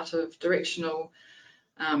made out of directional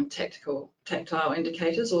tactile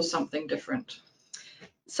indicators or something different?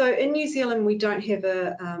 So in New Zealand, we don't have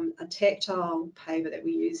a tactile paver that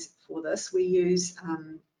we use for this. We use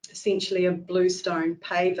essentially a bluestone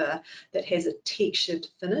paver that has a textured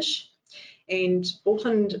finish. And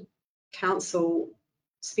Auckland Council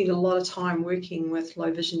spent a lot of time working with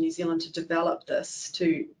Low Vision New Zealand to develop this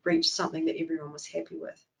to reach something that everyone was happy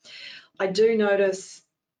with. I do notice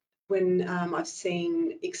when I've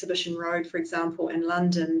seen Exhibition Road, for example, in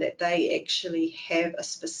London, that they actually have a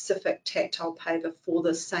specific tactile paver for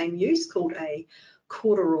the same use called a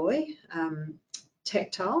corduroy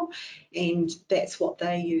tactile, and that's what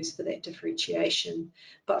they use for that differentiation.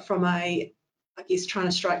 But from I guess trying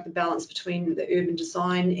to strike the balance between the urban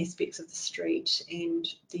design aspects of the street and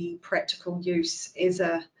the practical use as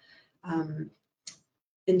a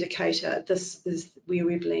indicator, this is where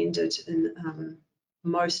we've landed in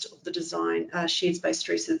most of the design shared space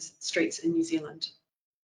streets in New Zealand.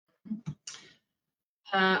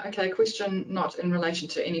 Okay, question not in relation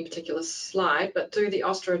to any particular slide, but do the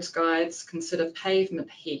Austroads guides consider pavement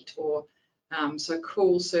heat or so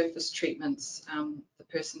cool surface treatments? The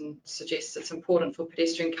person suggests it's important for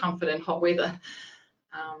pedestrian comfort in hot weather.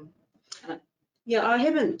 Yeah, I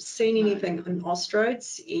haven't seen anything on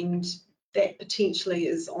Austroads, and that potentially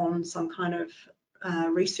is on some kind of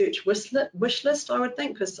research wish list, I would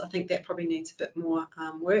think, because I think that probably needs a bit more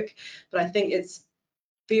work. But I think it's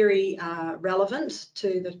very relevant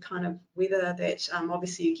to the kind of weather that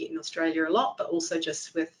obviously you get in Australia a lot, but also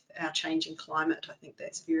just with our changing climate. I think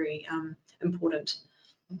that's very important.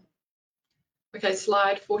 Okay,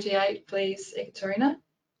 slide 48, please, Ekaterina.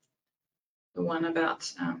 The one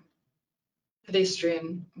about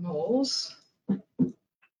pedestrian malls.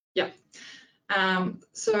 Yeah.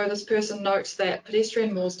 So this person notes that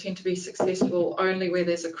pedestrian malls tend to be successful only where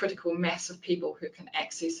there's a critical mass of people who can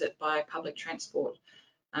access it by public transport,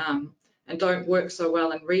 and don't work so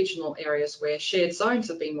well in regional areas where shared zones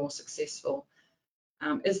have been more successful.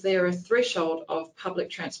 Is there a threshold of public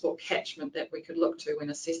transport catchment that we could look to when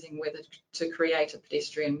assessing whether to create a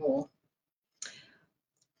pedestrian mall?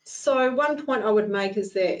 So one point I would make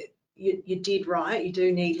is that you did right. You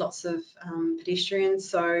do need lots of pedestrians.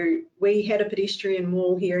 So we had a pedestrian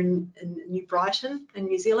mall here in New Brighton in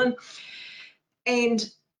New Zealand, and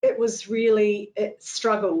it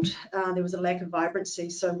struggled. There was a lack of vibrancy.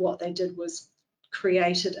 So what they did was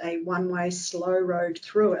created a one-way slow road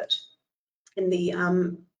through it. And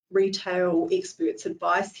the retail experts'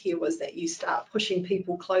 advice here was that you start pushing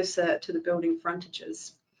people closer to the building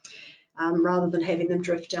frontages, rather than having them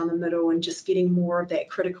drift down the middle and just getting more of that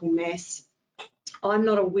critical mass. I'm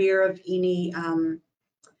not aware of any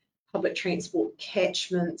public transport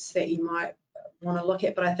catchments that you might want to look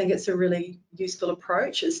at, but I think it's a really useful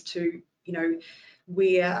approach as to, you know,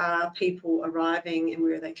 where are people arriving and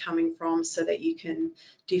where are they coming from, so that you can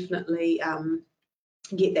definitely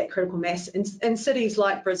get that critical mass. In cities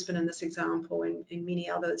like Brisbane in this example, and many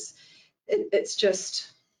others, it's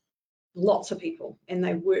just lots of people and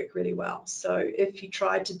they work really well. So if you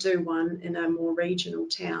tried to do one in a more regional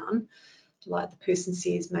town, like the person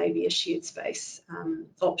says, maybe a shared space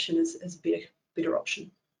option is a better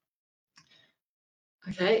option.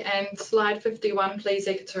 Okay, and slide 51, please,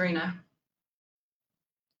 Ekaterina.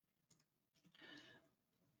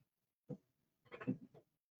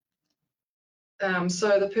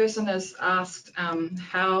 So the person has asked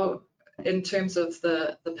how, in terms of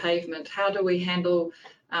the pavement, how do we handle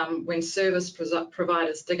when service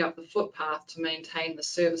providers dig up the footpath to maintain the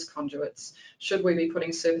service conduits? Should we be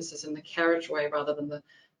putting services in the carriageway rather than the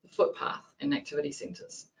footpath in activity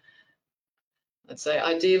centres? I'd say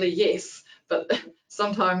ideally yes, but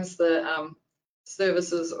sometimes the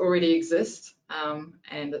services already exist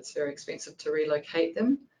and it's very expensive to relocate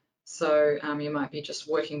them. So you might be just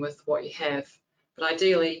working with what you have, but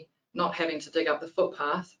ideally not having to dig up the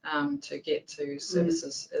footpath to get to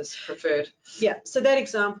services is preferred. Yeah, so that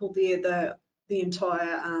example there, the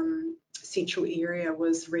entire central area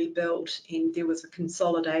was rebuilt and there was a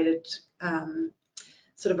consolidated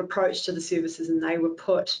sort of approach to the services, and they were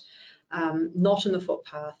put not in the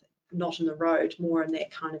footpath, not in the road, more in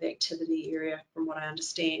that kind of activity area from what I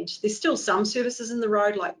understand. There's still some services in the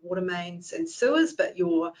road like water mains and sewers, but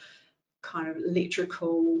your kind of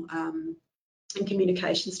electrical and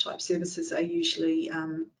communications type services are usually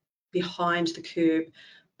behind the curb,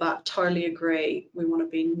 but totally agree, we want to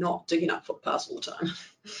be not digging up footpaths all the time.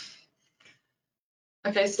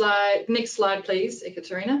 Okay, next slide please,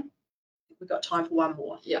 Ekaterina. We've got time for one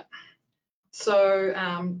more. Yeah. So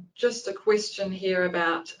just a question here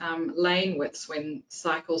about lane widths when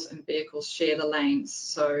cycles and vehicles share the lanes.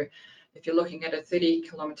 So if you're looking at a 30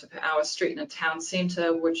 km/h street in a town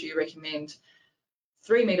centre, would you recommend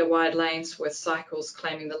 3 metre wide lanes with cycles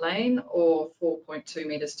claiming the lane, or 4.2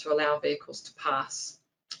 metres to allow vehicles to pass?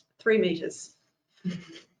 3 metres.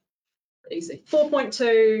 Easy.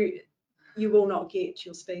 4.2, you will not get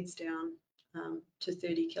your speeds down to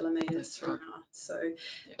 30 kilometres per hour. So,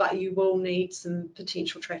 yeah. But you will need some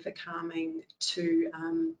potential traffic calming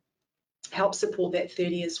to help support that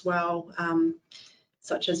 30 as well,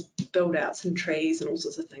 such as build outs and trees and all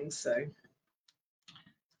sorts of things. So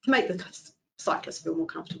to make the cyclists feel more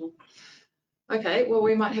comfortable. Okay, well,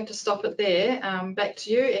 we might have to stop it there. Back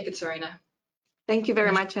to you, Ekaterina. Thank you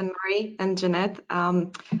very much, Anne-Marie and Jeanette.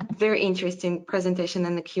 Very interesting presentation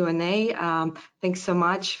and the Q&A. Thanks so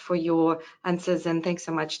much for your answers, and thanks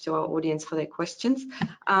so much to our audience for their questions.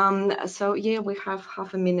 So yeah, we have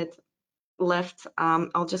half a minute left.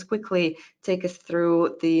 I'll just quickly take us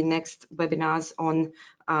through the next webinars on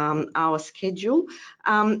our schedule.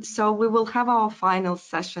 So we will have our final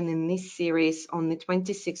session in this series on the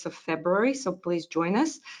 26th of February, so please join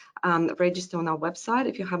us. Register on our website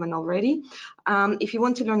if you haven't already. If you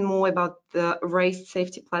want to learn more about the raised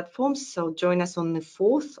safety platforms, so join us on the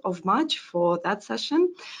 4th of March for that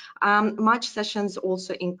session. March sessions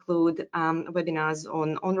also include webinars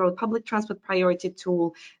on on-road public transport priority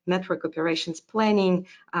tool, network operations planning,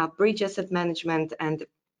 bridge asset management, and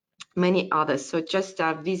many others. So just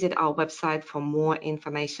visit our website for more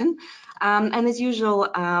information. And as usual,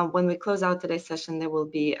 when we close out today's session, there will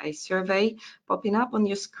be a survey popping up on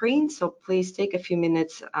your screen. So please take a few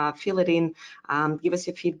minutes, fill it in, give us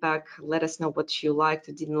your feedback, let us know what you liked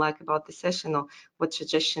or didn't like about the session, or what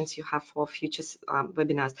suggestions you have for future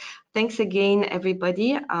webinars. Thanks again,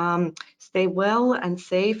 everybody. Stay well and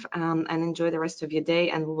safe, and enjoy the rest of your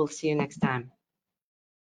day, and we will see you next time.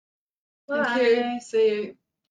 Thank you. See you.